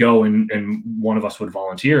we would go and one of us would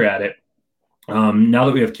volunteer at it. Now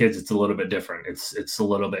that we have kids, it's a little bit different. It's a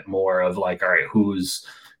little bit more of like, all right, who's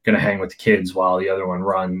going to hang with the kids while the other one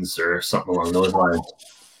runs or something along those lines.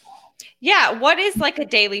 Yeah. What is like a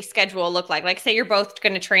daily schedule look like? Like, say you're both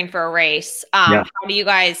going to train for a race. How do you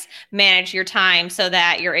guys manage your time so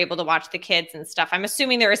that you're able to watch the kids and stuff? I'm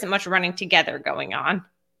assuming there isn't much running together going on.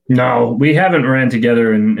 No, we haven't ran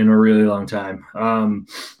together in a really long time.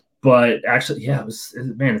 But actually, yeah,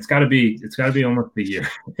 it's gotta be almost a year.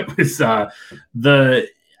 It was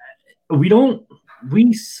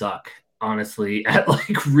we suck, honestly, at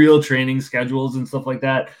like real training schedules and stuff like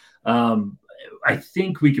that. I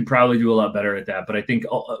think we could probably do a lot better at that, but I think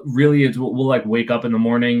really we'll like wake up in the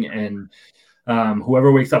morning and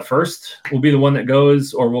whoever wakes up first will be the one that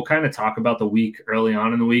goes, or we'll kind of talk about the week early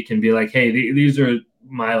on in the week and be like, hey, these are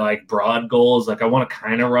my like broad goals. Like I want to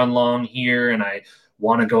kind of run long here and I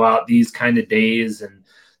want to go out these kind of days, and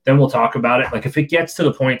then we'll talk about it. Like if it gets to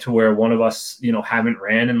the point to where one of us, haven't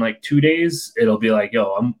ran in like 2 days, it'll be like,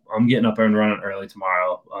 yo, I'm getting up and running early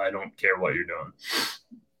tomorrow. I don't care what you're doing.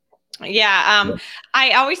 Yeah.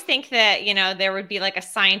 I always think that, there would be like a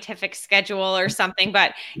scientific schedule or something,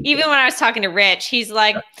 but even when I was talking to Rich, he's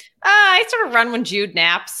like, I sort of run when Jude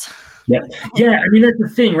naps. Yeah. I mean, that's the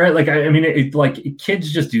thing, right? Like, I mean, it's like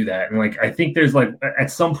kids just do that. And like, I think there's like, at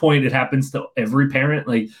some point it happens to every parent.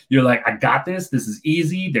 Like you're like, I got this. This is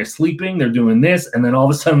easy. They're sleeping. They're doing this. And then all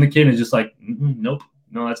of a sudden the kid is just like, nope,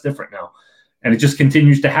 no, that's different now. And it just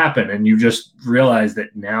continues to happen. And you just realize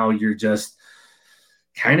that now you're just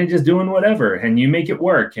kind of just doing whatever and you make it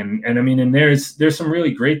work. And I mean, and there's some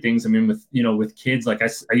really great things. I mean, with kids, like I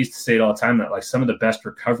used to say it all the time that like some of the best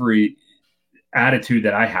recovery attitude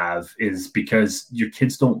that I have is because your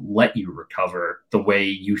kids don't let you recover the way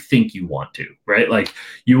you think you want to, right? Like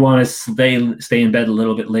you want to stay in bed a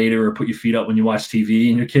little bit later or put your feet up when you watch TV,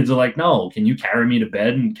 and your kids are like, no, can you carry me to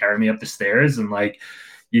bed and carry me up the stairs? And like,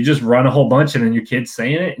 you just run a whole bunch and then your kid's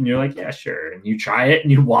saying it and you're like, yeah, sure. And you try it and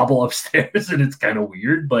you wobble upstairs and it's kind of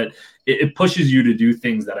weird, but it pushes you to do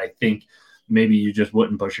things that I think maybe you just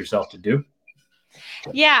wouldn't push yourself to do.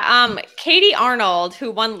 Yeah. Katie Arnold, who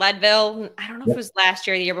won Leadville, I don't know if it was last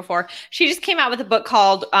year or the year before, she just came out with a book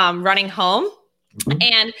called Running Home.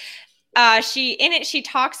 And she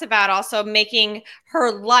talks about also making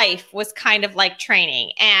her life was kind of like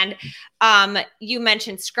training. And you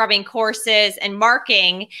mentioned scrubbing courses and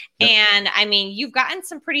marking. And I mean, you've gotten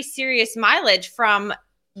some pretty serious mileage from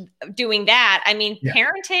doing that. I mean,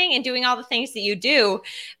 parenting and doing all the things that you do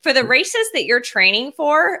for the races that you're training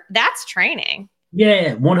for, that's training.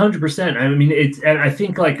 Yeah, 100%. I mean, and I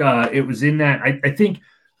think like it was in that, I think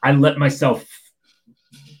I let myself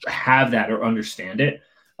have that or understand it,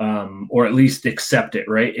 or at least accept it,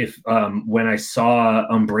 right? If when I saw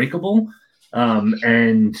Unbreakable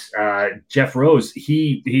and Jeff Rose,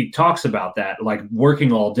 he talks about that, like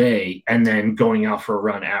working all day and then going out for a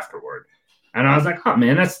run afterward. And I was like, oh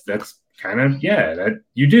man, that's kind of, that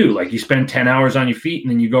you do. Like you spend 10 hours on your feet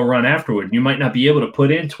and then you go run afterward. You might not be able to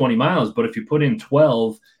put in 20 miles, but if you put in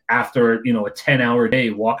 12 after, a 10-hour day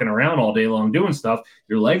walking around all day long doing stuff,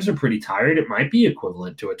 your legs are pretty tired. It might be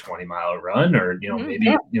equivalent to a 20-mile run or,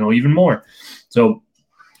 maybe, even more. So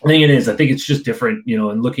I think it is. I think it's just different,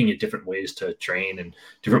 and looking at different ways to train and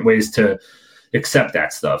different ways to accept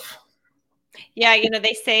that stuff. Yeah,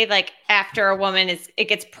 they say like after a woman it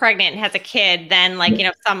gets pregnant and has a kid, then like,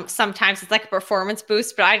 sometimes it's like a performance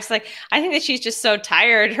boost, but I think that she's just so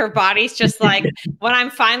tired. Her body's just like, when I'm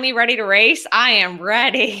finally ready to race, I am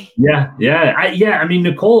ready. Yeah. I mean,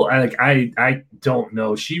 Nicole, I don't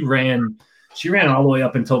know. She ran all the way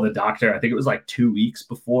up until the doctor. I think it was like 2 weeks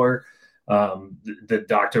before the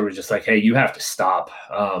doctor was just like, hey, you have to stop.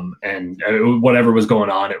 And whatever was going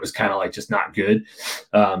on, it was kind of like just not good.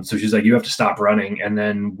 So she's like, you have to stop running. And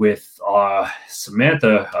then with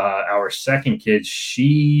Samantha, our second kid,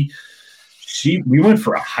 we went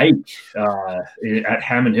for a hike at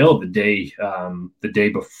Hammond Hill the day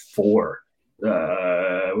before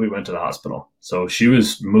we went to the hospital. So she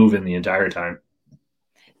was moving the entire time.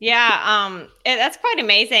 Yeah, that's quite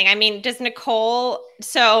amazing. I mean, does Nicole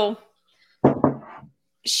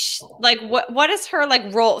what is her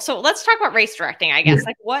like role? So let's talk about race directing, I guess.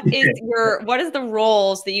 Like what is the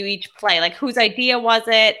roles that you each play? Like whose idea was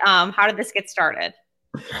it? How did this get started?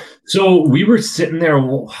 So we were sitting there,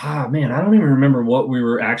 man, I don't even remember what we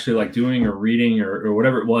were actually like doing or reading or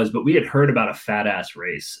whatever it was, but we had heard about a fat ass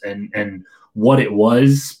race and what it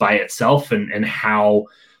was by itself and how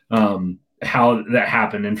that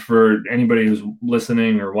happened. And for anybody who's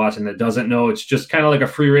listening or watching that doesn't know, it's just kind of like a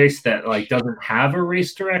free race that like doesn't have a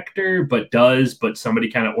race director, but somebody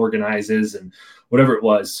kind of organizes and whatever it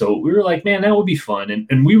was. So we were like, man, that would be fun.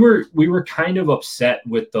 And we were kind of upset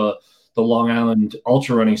with the Long Island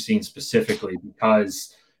ultra running scene specifically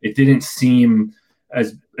because it didn't seem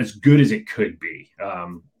as good as it could be.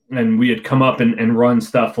 And we had come up and run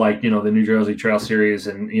stuff like, the New Jersey Trail Series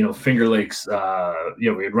and, Finger Lakes. We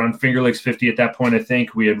had run Finger Lakes 50 at that point, I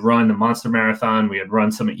think. We had run the Monster Marathon. We had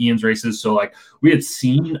run some of Ian's races. So, like, we had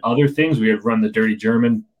seen other things. We had run the Dirty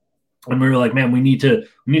German. And we were like, man, we need to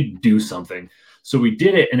do something. So we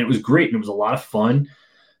did it, and it was great, and it was a lot of fun.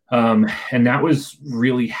 And that was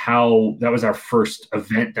really that was our first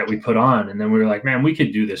event that we put on. And then we were like, man, we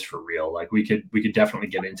could do this for real. Like we could definitely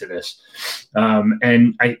get into this.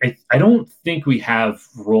 And I don't think we have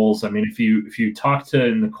roles. I mean, if you talk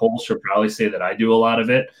to Nicole, she'll probably say that I do a lot of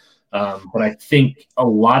it. But I think a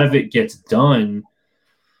lot of it gets done.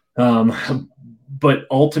 But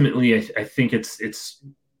ultimately I think it's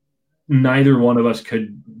neither one of us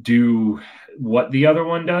could do what the other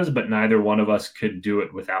one does, but neither one of us could do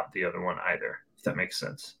it without the other one either, if that makes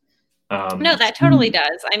sense. No, that totally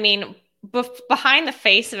does. I mean, behind the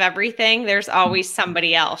face of everything, there's always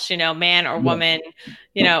somebody else, man or woman,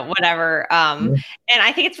 whatever. And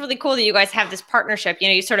I think it's really cool that you guys have this partnership.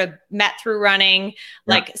 You sort of met through running,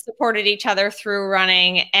 like supported each other through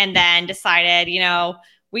running, and then decided,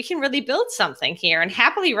 we can really build something here. And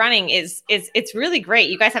Happily Running it's really great.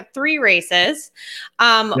 You guys have 3 races.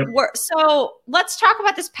 So let's talk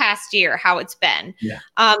about this past year, how it's been.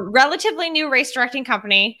 Relatively new race directing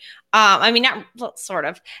company. I mean, not sort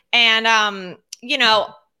of. And,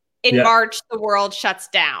 in March, the world shuts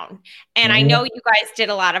down. And I know you guys did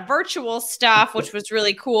a lot of virtual stuff, which was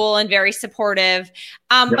really cool and very supportive.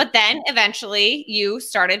 But then eventually you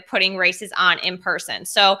started putting races on in person.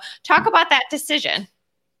 So talk about that decision.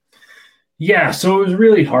 Yeah, so it was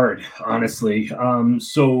really hard, honestly.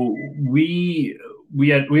 So we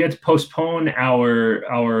had to postpone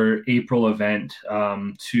our April event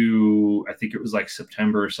to, I think it was like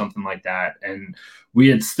September or something like that, and we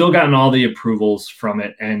had still gotten all the approvals from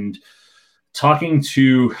it. And talking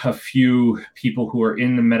to a few people who are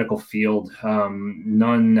in the medical field,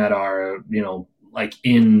 none that are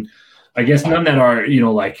none that are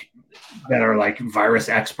that are like virus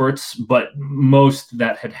experts, but most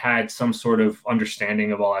that had some sort of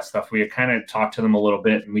understanding of all that stuff. We had kind of talked to them a little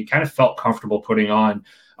bit, and we kind of felt comfortable putting on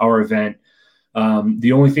our event.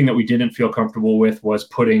 The only thing that we didn't feel comfortable with was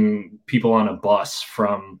putting people on a bus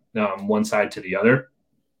from one side to the other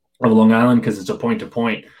of Long Island, because it's a point to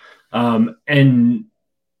point. And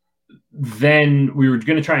then we were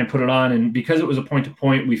going to try and put it on, and because it was a point to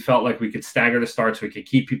point, we felt like we could stagger the starts. We could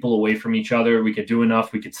keep people away from each other. We could do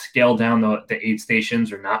enough. We could scale down the aid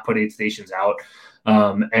stations or not put aid stations out.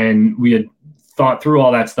 And we had thought through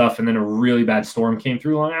all that stuff, and then a really bad storm came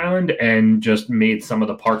through Long Island and just made some of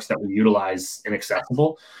the parks that we utilize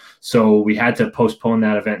inaccessible. So we had to postpone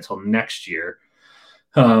that event till next year.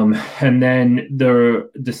 And then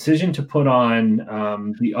the decision to put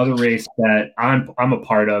on the other race that I'm a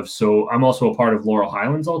part of. So I'm also a part of Laurel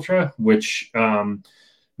Highlands Ultra, which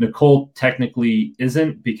Nicole technically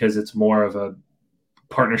isn't, because it's more of a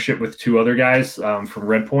partnership with two other guys from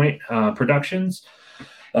Red Point Productions.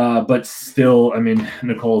 But still, I mean,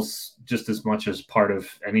 Nicole's just as much as part of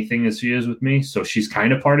anything as she is with me. So she's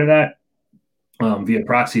kind of part of that via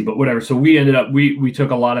proxy, but whatever. So we ended up, we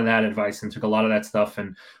took a lot of that advice and took a lot of that stuff,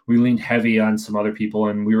 and we leaned heavy on some other people,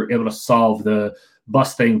 and we were able to solve the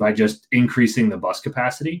bus thing by just increasing the bus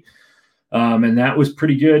capacity. And that was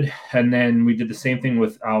pretty good. And then we did the same thing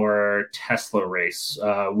with our Tesla race.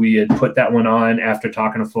 We had put that one on after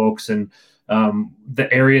talking to folks, and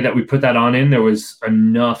the area that we put that on in, there was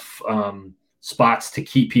enough spots to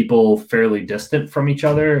keep people fairly distant from each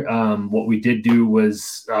other. What we did do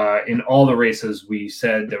was in all the races, we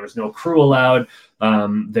said there was no crew allowed.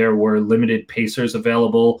 There were limited pacers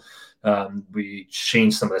available. We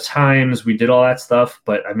changed some of the times. We did all that stuff.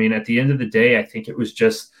 But I mean, at the end of the day, I think it was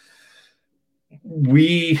just,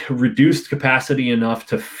 we reduced capacity enough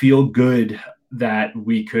to feel good that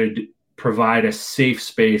we could provide a safe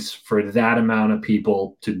space for that amount of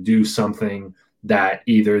people to do something that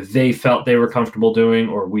either they felt they were comfortable doing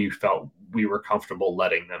or we felt we were comfortable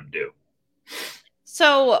letting them do.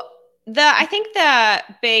 So I think the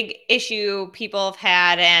big issue people have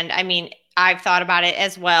had, and I mean, I've thought about it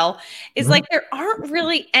as well, is like there aren't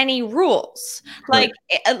really any rules.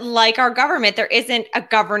 Like our government, there isn't a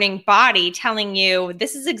governing body telling you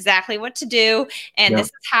this is exactly what to do and this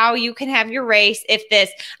is how you can have your race. If this,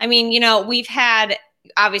 I mean, you know, we've had,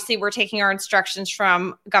 obviously we're taking our instructions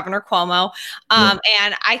from Governor Cuomo.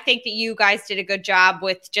 And I think that you guys did a good job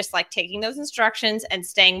with just like taking those instructions and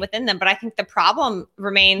staying within them. But I think the problem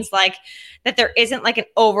remains like that there isn't like an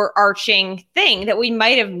overarching thing that we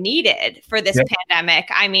might have needed for this pandemic.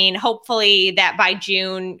 I mean, hopefully that by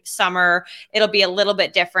June, summer, it'll be a little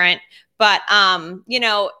bit different. But, you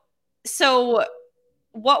know, so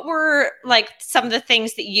what were like some of the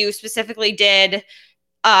things that you specifically did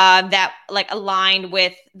that like aligned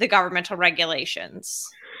with the governmental regulations?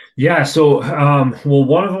 Yeah. So, well,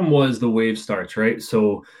 one of them was the wave starts, right?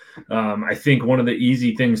 So I think one of the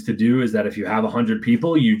easy things to do is that if you have 100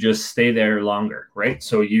 people, you just stay there longer, right?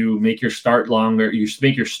 So you make your start longer. You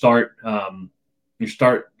make your start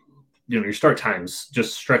times,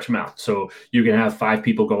 just stretch them out. So you can have 5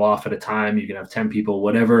 people go off at a time. You can have 10 people,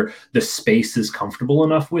 whatever the space is comfortable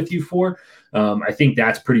enough with you for. I think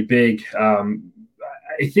that's pretty big.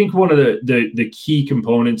 I think one of the key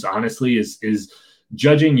components, honestly, is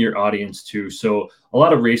judging your audience too. So a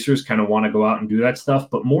lot of racers kind of want to go out and do that stuff,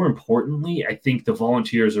 but more importantly, I think the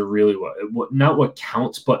volunteers are really what not what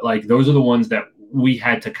counts, but like those are the ones that we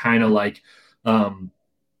had to kind of like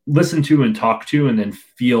listen to and talk to and then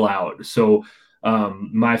feel out. So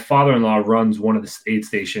my father-in-law runs one of the aid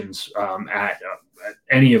stations at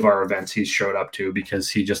any of our events he's showed up to because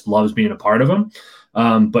he just loves being a part of them.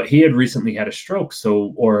 But he had recently had a stroke.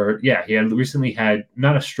 He had recently had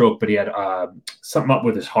not a stroke, but he had something up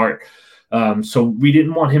with his heart. So we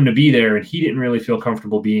didn't want him to be there and he didn't really feel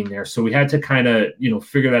comfortable being there. So we had to kind of,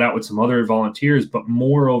 figure that out with some other volunteers, but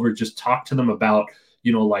moreover, just talk to them about,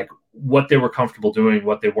 like what they were comfortable doing,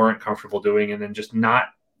 what they weren't comfortable doing, and then just not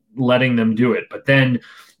letting them do it. But then,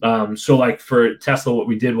 so like for Tesla, what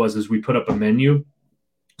we did is we put up a menu.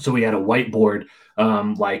 So we had a whiteboard,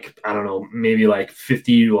 like, I don't know, maybe like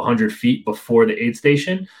 50 to 100 feet before the aid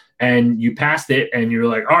station. And you passed it and you're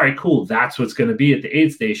like, all right, cool. That's what's going to be at the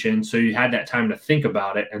aid station. So you had that time to think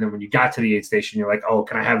about it. And then when you got to the aid station, you're like, oh,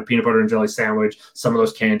 can I have a peanut butter and jelly sandwich, some of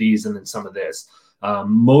those candies, and then some of this.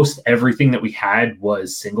 Most everything that we had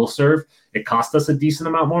was single serve. It cost us a decent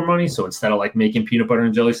amount more money. So instead of like making peanut butter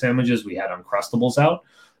and jelly sandwiches, we had Uncrustables out.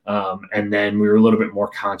 And then we were a little bit more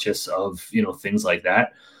conscious of, things like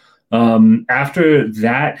that. After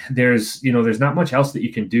that, there's not much else that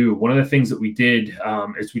you can do. One of the things that we did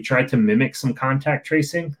is we tried to mimic some contact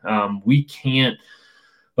tracing. We can't,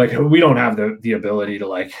 we don't have the ability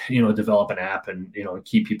to develop an app and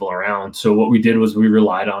keep people around. So what we did was we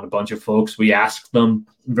relied on a bunch of folks. We asked them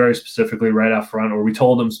very specifically right out front, or we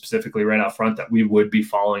told them specifically right out front that we would be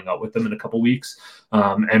following up with them in a couple weeks.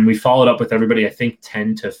 And we followed up with everybody, I think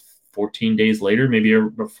 10 to 14 days later, maybe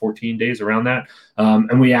 14 days around that.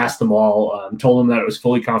 And we asked them all, told them that it was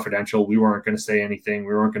fully confidential. We weren't going to say anything.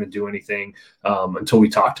 We weren't going to do anything until we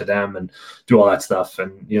talked to them and do all that stuff.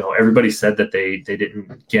 And, everybody said that they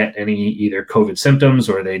didn't get any either COVID symptoms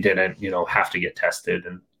or they didn't, have to get tested.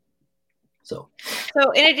 And so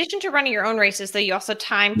in addition to running your own races, though, you also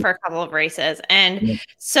time for a couple of races. And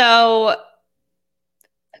so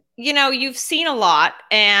you've seen a lot.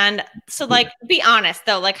 And so, like, be honest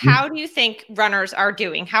though, like, how do you think runners are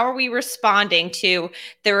doing? How are we responding to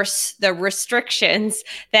the restrictions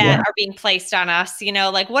that are being placed on us?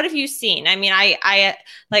 Like, what have you seen? I mean,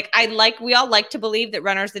 we all like to believe that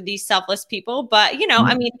runners are these selfless people, but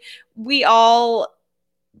I mean, we all,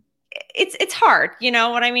 it's hard. You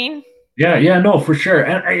know what I mean? Yeah, no, for sure.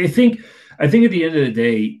 And I think at the end of the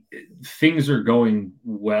day, things are going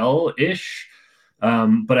well-ish.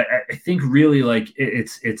 But I think really like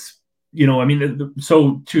it's I mean,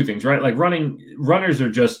 so two things, right? Like runners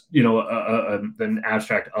are just an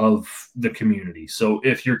abstract of the community. So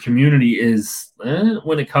if your community is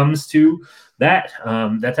when it comes to that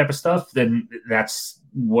type of stuff, then that's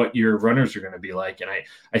what your runners are going to be like. And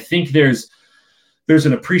I think there's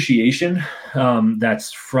an appreciation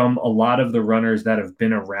that's from a lot of the runners that have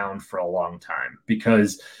been around for a long time,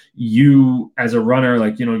 because you as a runner,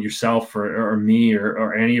 like yourself or me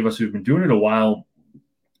or any of us who've been doing it a while,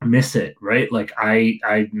 miss it, right? Like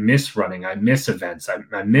I miss running, I miss events,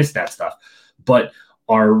 I miss that stuff, but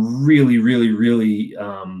are really really really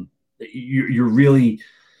you're really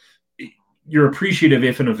you're appreciative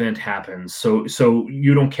if an event happens. So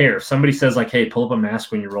you don't care if somebody says like, hey, pull up a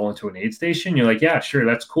mask when you roll into an aid station. You're like, yeah, sure,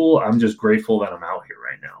 that's cool. I'm just grateful that I'm out here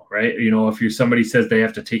right now, right? If somebody says they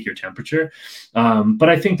have to take your temperature, but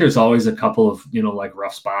I think there's always a couple of like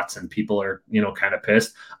rough spots and people are kind of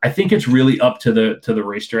pissed. I think it's really up to the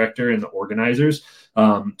race director and the organizers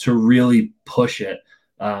to really push it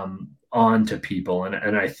on to people.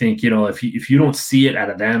 And I think, if you don't see it out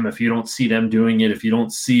of them, if you don't see them doing it, if you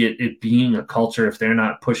don't see it being a culture, if they're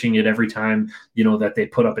not pushing it every time, that they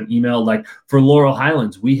put up an email, like for Laurel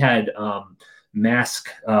Highlands, we had mask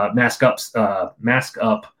up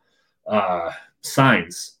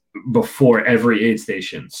signs before every aid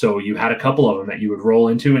station. So you had a couple of them that you would roll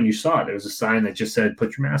into and you saw it. There was a sign that just said,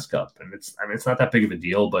 put your mask up. And it's not that big of a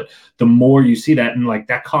deal, but the more you see that, and like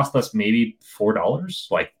that cost us maybe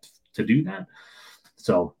 $4, like to do that.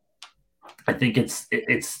 So I think it's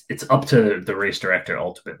up to the race director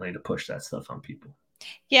ultimately to push that stuff on people.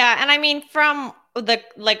 Yeah. And I mean, from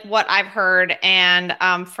what I've heard and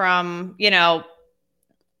from,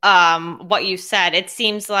 what you said, it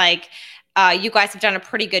seems like you guys have done a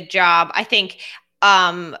pretty good job. I think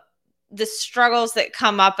the struggles that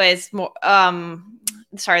come up is more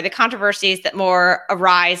the controversies that more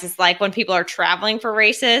arise is like when people are traveling for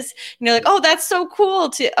races, like, oh, that's so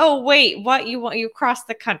cool oh, wait, what, you cross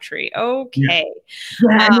the country. Okay.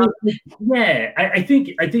 I think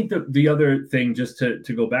the other thing, just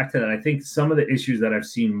to go back to that, I think some of the issues that I've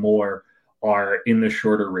seen more are in the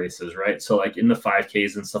shorter races, right? So like in the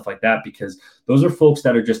 5Ks and stuff like that, because those are folks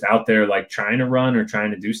that are just out there like trying to run or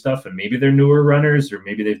trying to do stuff. And maybe they're newer runners or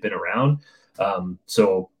maybe they've been around.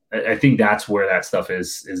 So I think that's where that stuff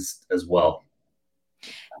is as well.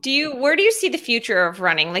 Where do you see the future of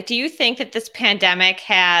running? Like, do you think that this pandemic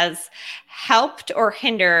has helped or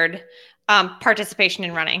hindered participation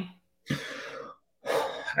in running?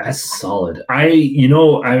 That's solid. I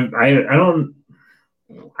don't.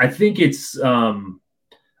 I think it's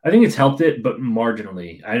helped it, but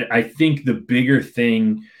marginally. I think the bigger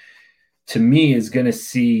thing to me is going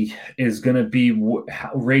to be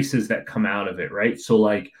races that come out of it, right? So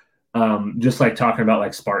like, just like talking about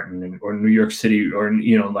like Spartan or New York City, or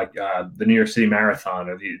like the New York City Marathon,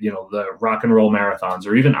 or the Rock and Roll marathons,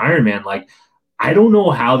 or even Ironman. Like, I don't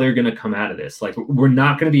know how they're going to come out of this. Like, we're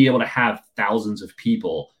not going to be able to have thousands of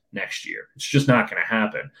people next year. It's just not going to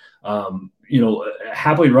happen.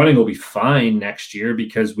 Happily Running will be fine next year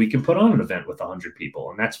because we can put on an event with 100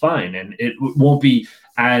 people, and that's fine. And it won't be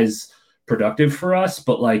as productive for us,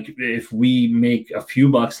 but like if we make a few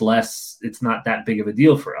bucks less, it's not that big of a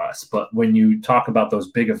deal for us. But when you talk about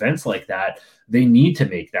those big events like that, they need to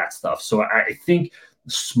make that stuff. So I think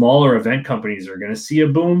smaller event companies are going to see a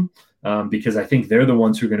boom, because I think they're the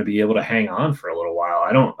ones who are going to be able to hang on for a little while.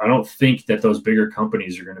 I don't think that those bigger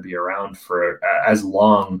companies are going to be around for as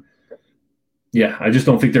long. Yeah, I just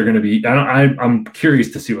don't think they're going to be. I'm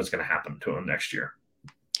curious to see what's going to happen to them next year.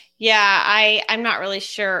 Yeah, I'm not really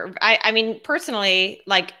sure. I mean, personally,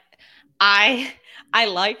 like I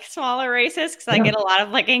like smaller races because I get a lot of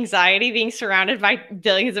like anxiety being surrounded by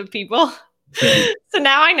billions of people. So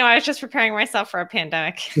now I know I was just preparing myself for a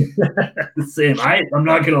pandemic. Same. I'm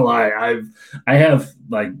not gonna lie. I have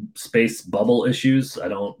like space bubble issues. I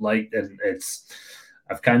don't like, and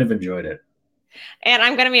I've kind of enjoyed it. And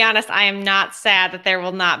I'm going to be honest, I am not sad that there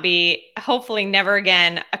will not be, hopefully never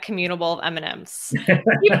again, a commutable of M&Ms. Keep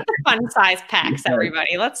the fun size packs,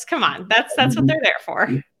 everybody. Come on. That's what they're there for.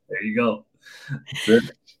 There you go.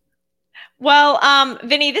 Well,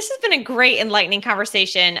 Vinny, this has been a great, enlightening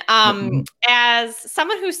conversation. As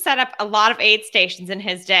someone who's set up a lot of aid stations in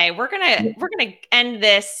his day, we're gonna end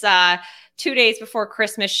this 2 days before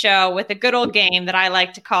Christmas show with a good old game that I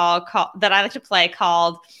like to play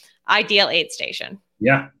called Ideal Aid Station.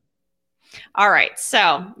 Yeah. All right,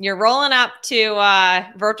 so you're rolling up to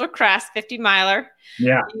Virgil Crest 50 miler.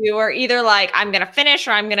 Yeah. You are either like, I'm gonna finish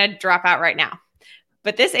or I'm gonna drop out right now.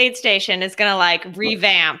 But this aid station is going to like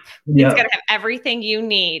revamp. Yeah. It's going to have everything you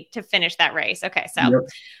need to finish that race. Okay. So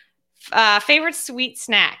favorite sweet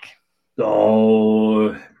snack?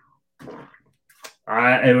 Oh,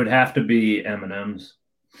 it would have to be M&Ms.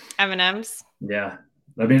 M&Ms? Yeah.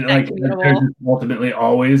 I mean, like they're ultimately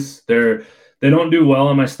always they don't do well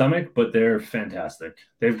on my stomach, but they're fantastic.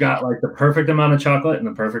 They've got like the perfect amount of chocolate and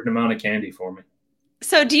the perfect amount of candy for me.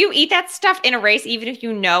 So do you eat that stuff in a race even if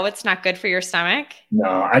you know it's not good for your stomach?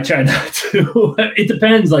 No, I try not to. It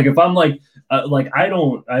depends. Like if I'm like I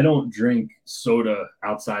don't drink soda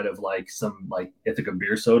outside of like some like Ithaca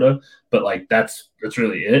beer soda, but like that's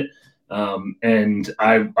really it. And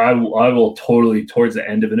I will totally towards the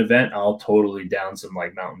end of an event, I'll totally down some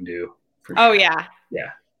like Mountain Dew. Oh yeah. Yeah.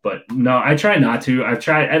 But no, I try not to. I've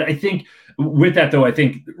tried, and I think with that though, I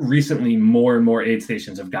think recently more and more aid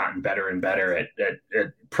stations have gotten better and better at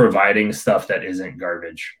providing stuff that isn't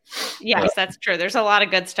garbage. Yes, that's true. There's a lot of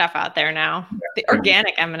good stuff out there now. Yeah. The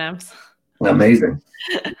organic M&Ms. Amazing.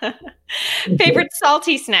 Favorite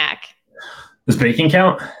salty snack? Does bacon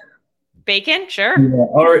count? Bacon, sure. Yeah.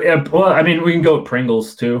 Or well, I mean, we can go with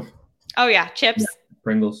Pringles too. Oh yeah, chips. Yeah.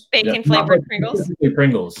 Pringles, bacon flavored Pringles,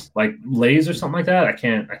 Pringles, like Lay's or something like that. I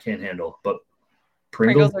can't handle, but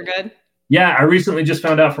Pringles are good. Yeah, I recently just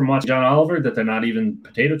found out from watching John Oliver that they're not even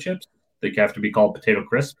potato chips. They have to be called potato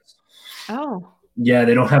crisps. Oh, yeah,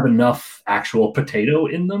 they don't have enough actual potato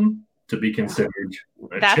in them to be considered.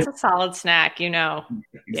 That's a solid snack, you know.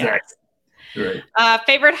 Exactly. Yes. Right.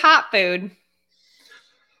 Favorite hot food?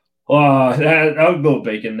 I would go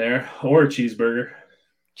bacon there or a cheeseburger.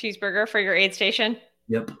 Cheeseburger for your aid station?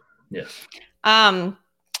 Yep. Yes.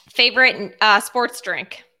 Favorite sports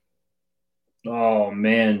drink? Oh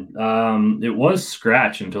man, it was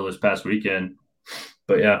Scratch until this past weekend,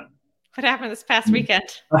 but yeah. What happened this past weekend?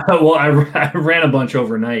 Well, I ran a bunch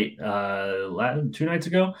overnight 2 nights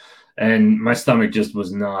ago, and my stomach just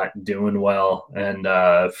was not doing well. And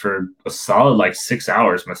for a solid like 6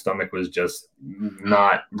 hours, my stomach was just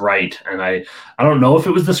not right. And I don't know if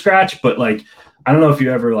it was the Scratch, but like I don't know if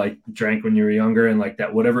you ever like drank when you were younger and like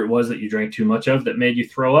that whatever it was that you drank too much of that made you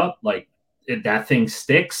throw up, like that thing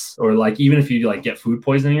sticks, or like even if you like get food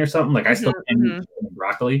poisoning or something. Like I still eat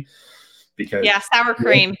broccoli. Because sour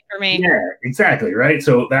cream for me. Yeah, exactly. Right.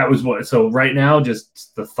 So that was what. So right now,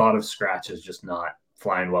 just the thought of Scratch is just not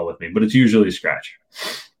flying well with me. But it's usually Scratch.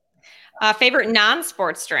 Favorite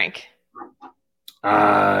non-sports drink?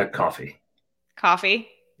 Coffee. Coffee,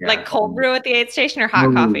 yeah. Like cold brew at the aid station or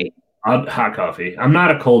hot coffee? Hot coffee. I'm not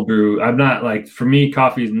a cold brew. I'm not like, for me,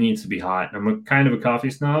 coffee needs to be hot. I'm a kind of a coffee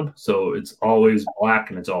snob, so it's always black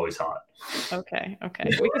and it's always hot. Okay.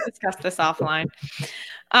 We can discuss this offline.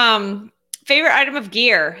 Favorite item of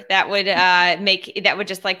gear that would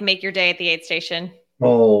just like make your day at the aid station?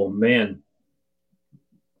 Oh man,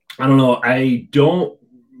 I don't know. I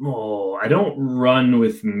don't run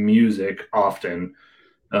with music often,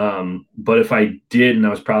 but if I did and I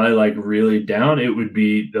was probably like really down, it would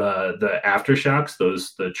be the Aftershocks,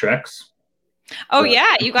 the Treks. Oh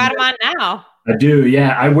yeah, you got them on now. I do,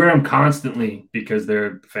 yeah. I wear them constantly because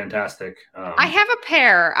they're fantastic. I have a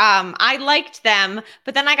pair. I liked them,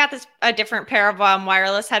 but then I got a different pair of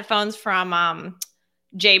wireless headphones from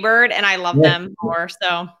Jaybird, and I love them more.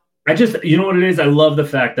 So I just, you know what it is? I love the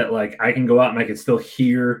fact that like I can go out and I can still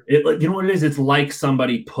hear it. You know what it is? It's like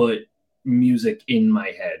somebody put music in my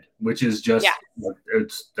head, which is just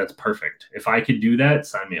that's perfect. If I could do that,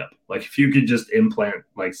 sign me up. Like if you could just implant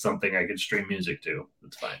like something I could stream music to,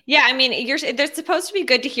 that's fine. Yeah, I mean, they're supposed to be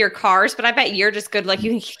good to hear cars, but I bet you're just good. Like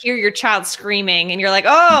you can hear your child screaming, and you're like,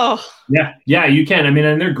 oh, yeah, you can. I mean,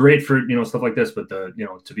 and they're great for stuff like this, but to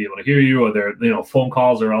be able to hear you, or their phone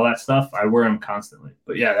calls or all that stuff. I wear them constantly.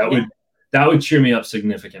 But yeah, that would cheer me up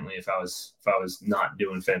significantly if I was not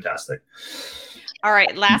doing fantastic. All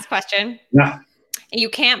right, last question. Yeah. You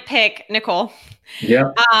can't pick Nicole.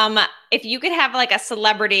 Yeah. If you could have like a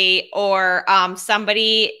celebrity or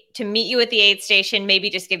somebody to meet you at the aid station,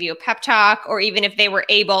 maybe just give you a pep talk, or even if they were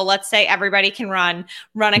able, let's say everybody can run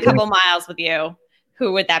a couple miles with you,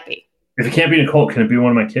 who would that be? If it can't be Nicole, can it be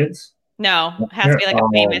one of my kids? No, it has to be like a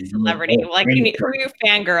famous celebrity. Like who are you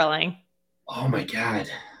fangirling? Oh my God.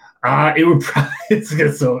 It would probably, it's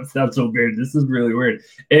gonna sound so weird. This is really weird.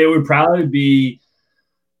 It would probably be,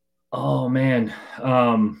 oh man,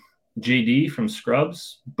 JD from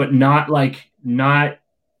Scrubs, but not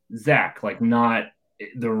Zach, like not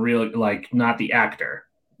the real, like not the actor,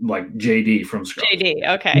 like JD from Scrubs. JD,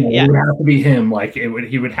 okay, yeah. It would have to be him. Like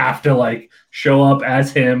he would have to like show up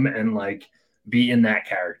as him and like be in that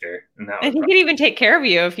character. And he could even take care of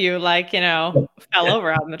you if you like, fell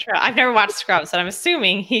over out in the trail. I've never watched Scrubs, but I'm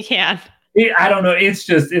assuming he can. I don't know. It's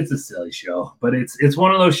a silly show, but it's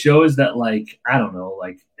one of those shows that like, I don't know,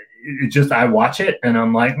 like it just, I watch it and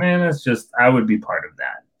I'm like, man, it's just, I would be part of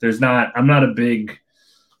that. I'm not a big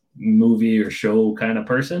movie or show kind of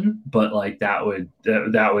person, but like that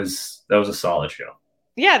was a solid show.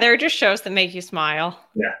 Yeah, they're just shows that make you smile.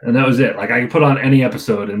 Yeah, and that was it. Like I could put on any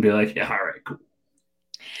episode and be like, yeah, all right, cool.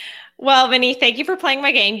 Well, Vinny, thank you for playing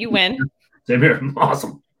my game. You win. Same here.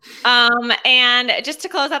 Awesome. And just to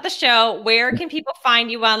close out the show, where can people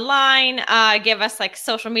find you online? Give us like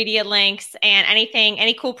social media links and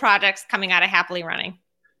any cool projects coming out of Happily Running.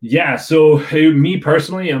 Yeah, so me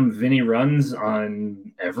personally, I'm Vinny Runs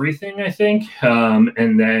on everything, I think.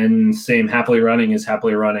 And then same Happily Running is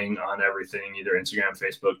Happily Running on everything, either Instagram,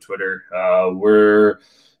 Facebook, Twitter. We're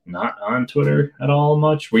not on Twitter at all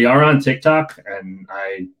much. We are on TikTok, and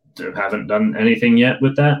I haven't done anything yet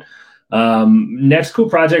with that. Next cool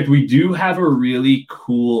project, we do have a really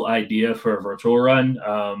cool idea for a virtual run.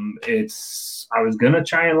 I was going to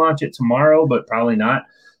try and launch it tomorrow, but probably not.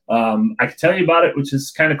 I can tell you about it, which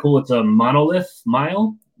is kind of cool. It's a monolith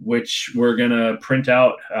mile, which we're going to print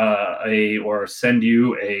out or send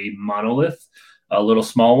you a monolith, a little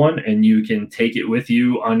small one, and you can take it with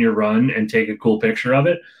you on your run and take a cool picture of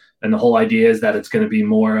it. And the whole idea is that it's going to be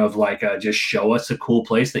more of like just show us a cool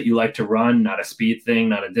place that you like to run, not a speed thing,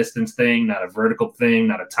 not a distance thing, not a vertical thing,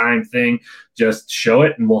 not a time thing. Just show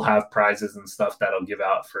it, and we'll have prizes and stuff that'll give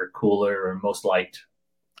out for cooler or most liked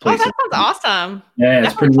places. Oh, that sounds awesome. Yeah,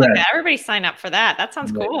 it's pretty rad. Everybody sign up for that. That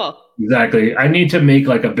sounds cool. Exactly. I need to make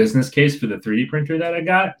like a business case for the 3D printer that I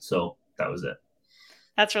got. So that was it.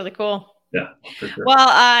 That's really cool. Yeah, for sure.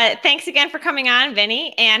 Well, thanks again for coming on,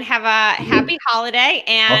 Vinny, and have a happy holiday.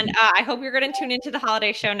 And I hope you're going to tune into the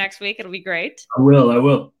holiday show next week. It'll be great. I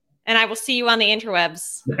will. And I will see you on the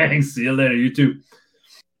interwebs. Thanks. See you later. You too.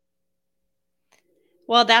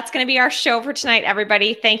 Well, that's going to be our show for tonight,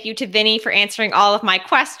 everybody. Thank you to Vinny for answering all of my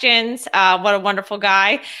questions. What a wonderful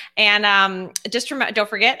guy. And don't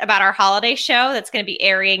forget about our holiday show that's going to be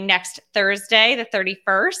airing next Thursday, the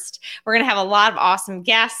 31st. We're going to have a lot of awesome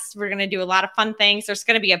guests. We're going to do a lot of fun things. There's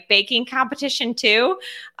going to be a baking competition too.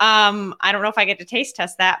 I don't know if I get to taste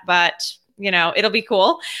test that, but it'll be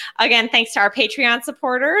cool. Again, thanks to our Patreon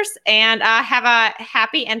supporters, and have a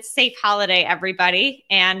happy and safe holiday, everybody.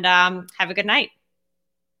 And have a good night.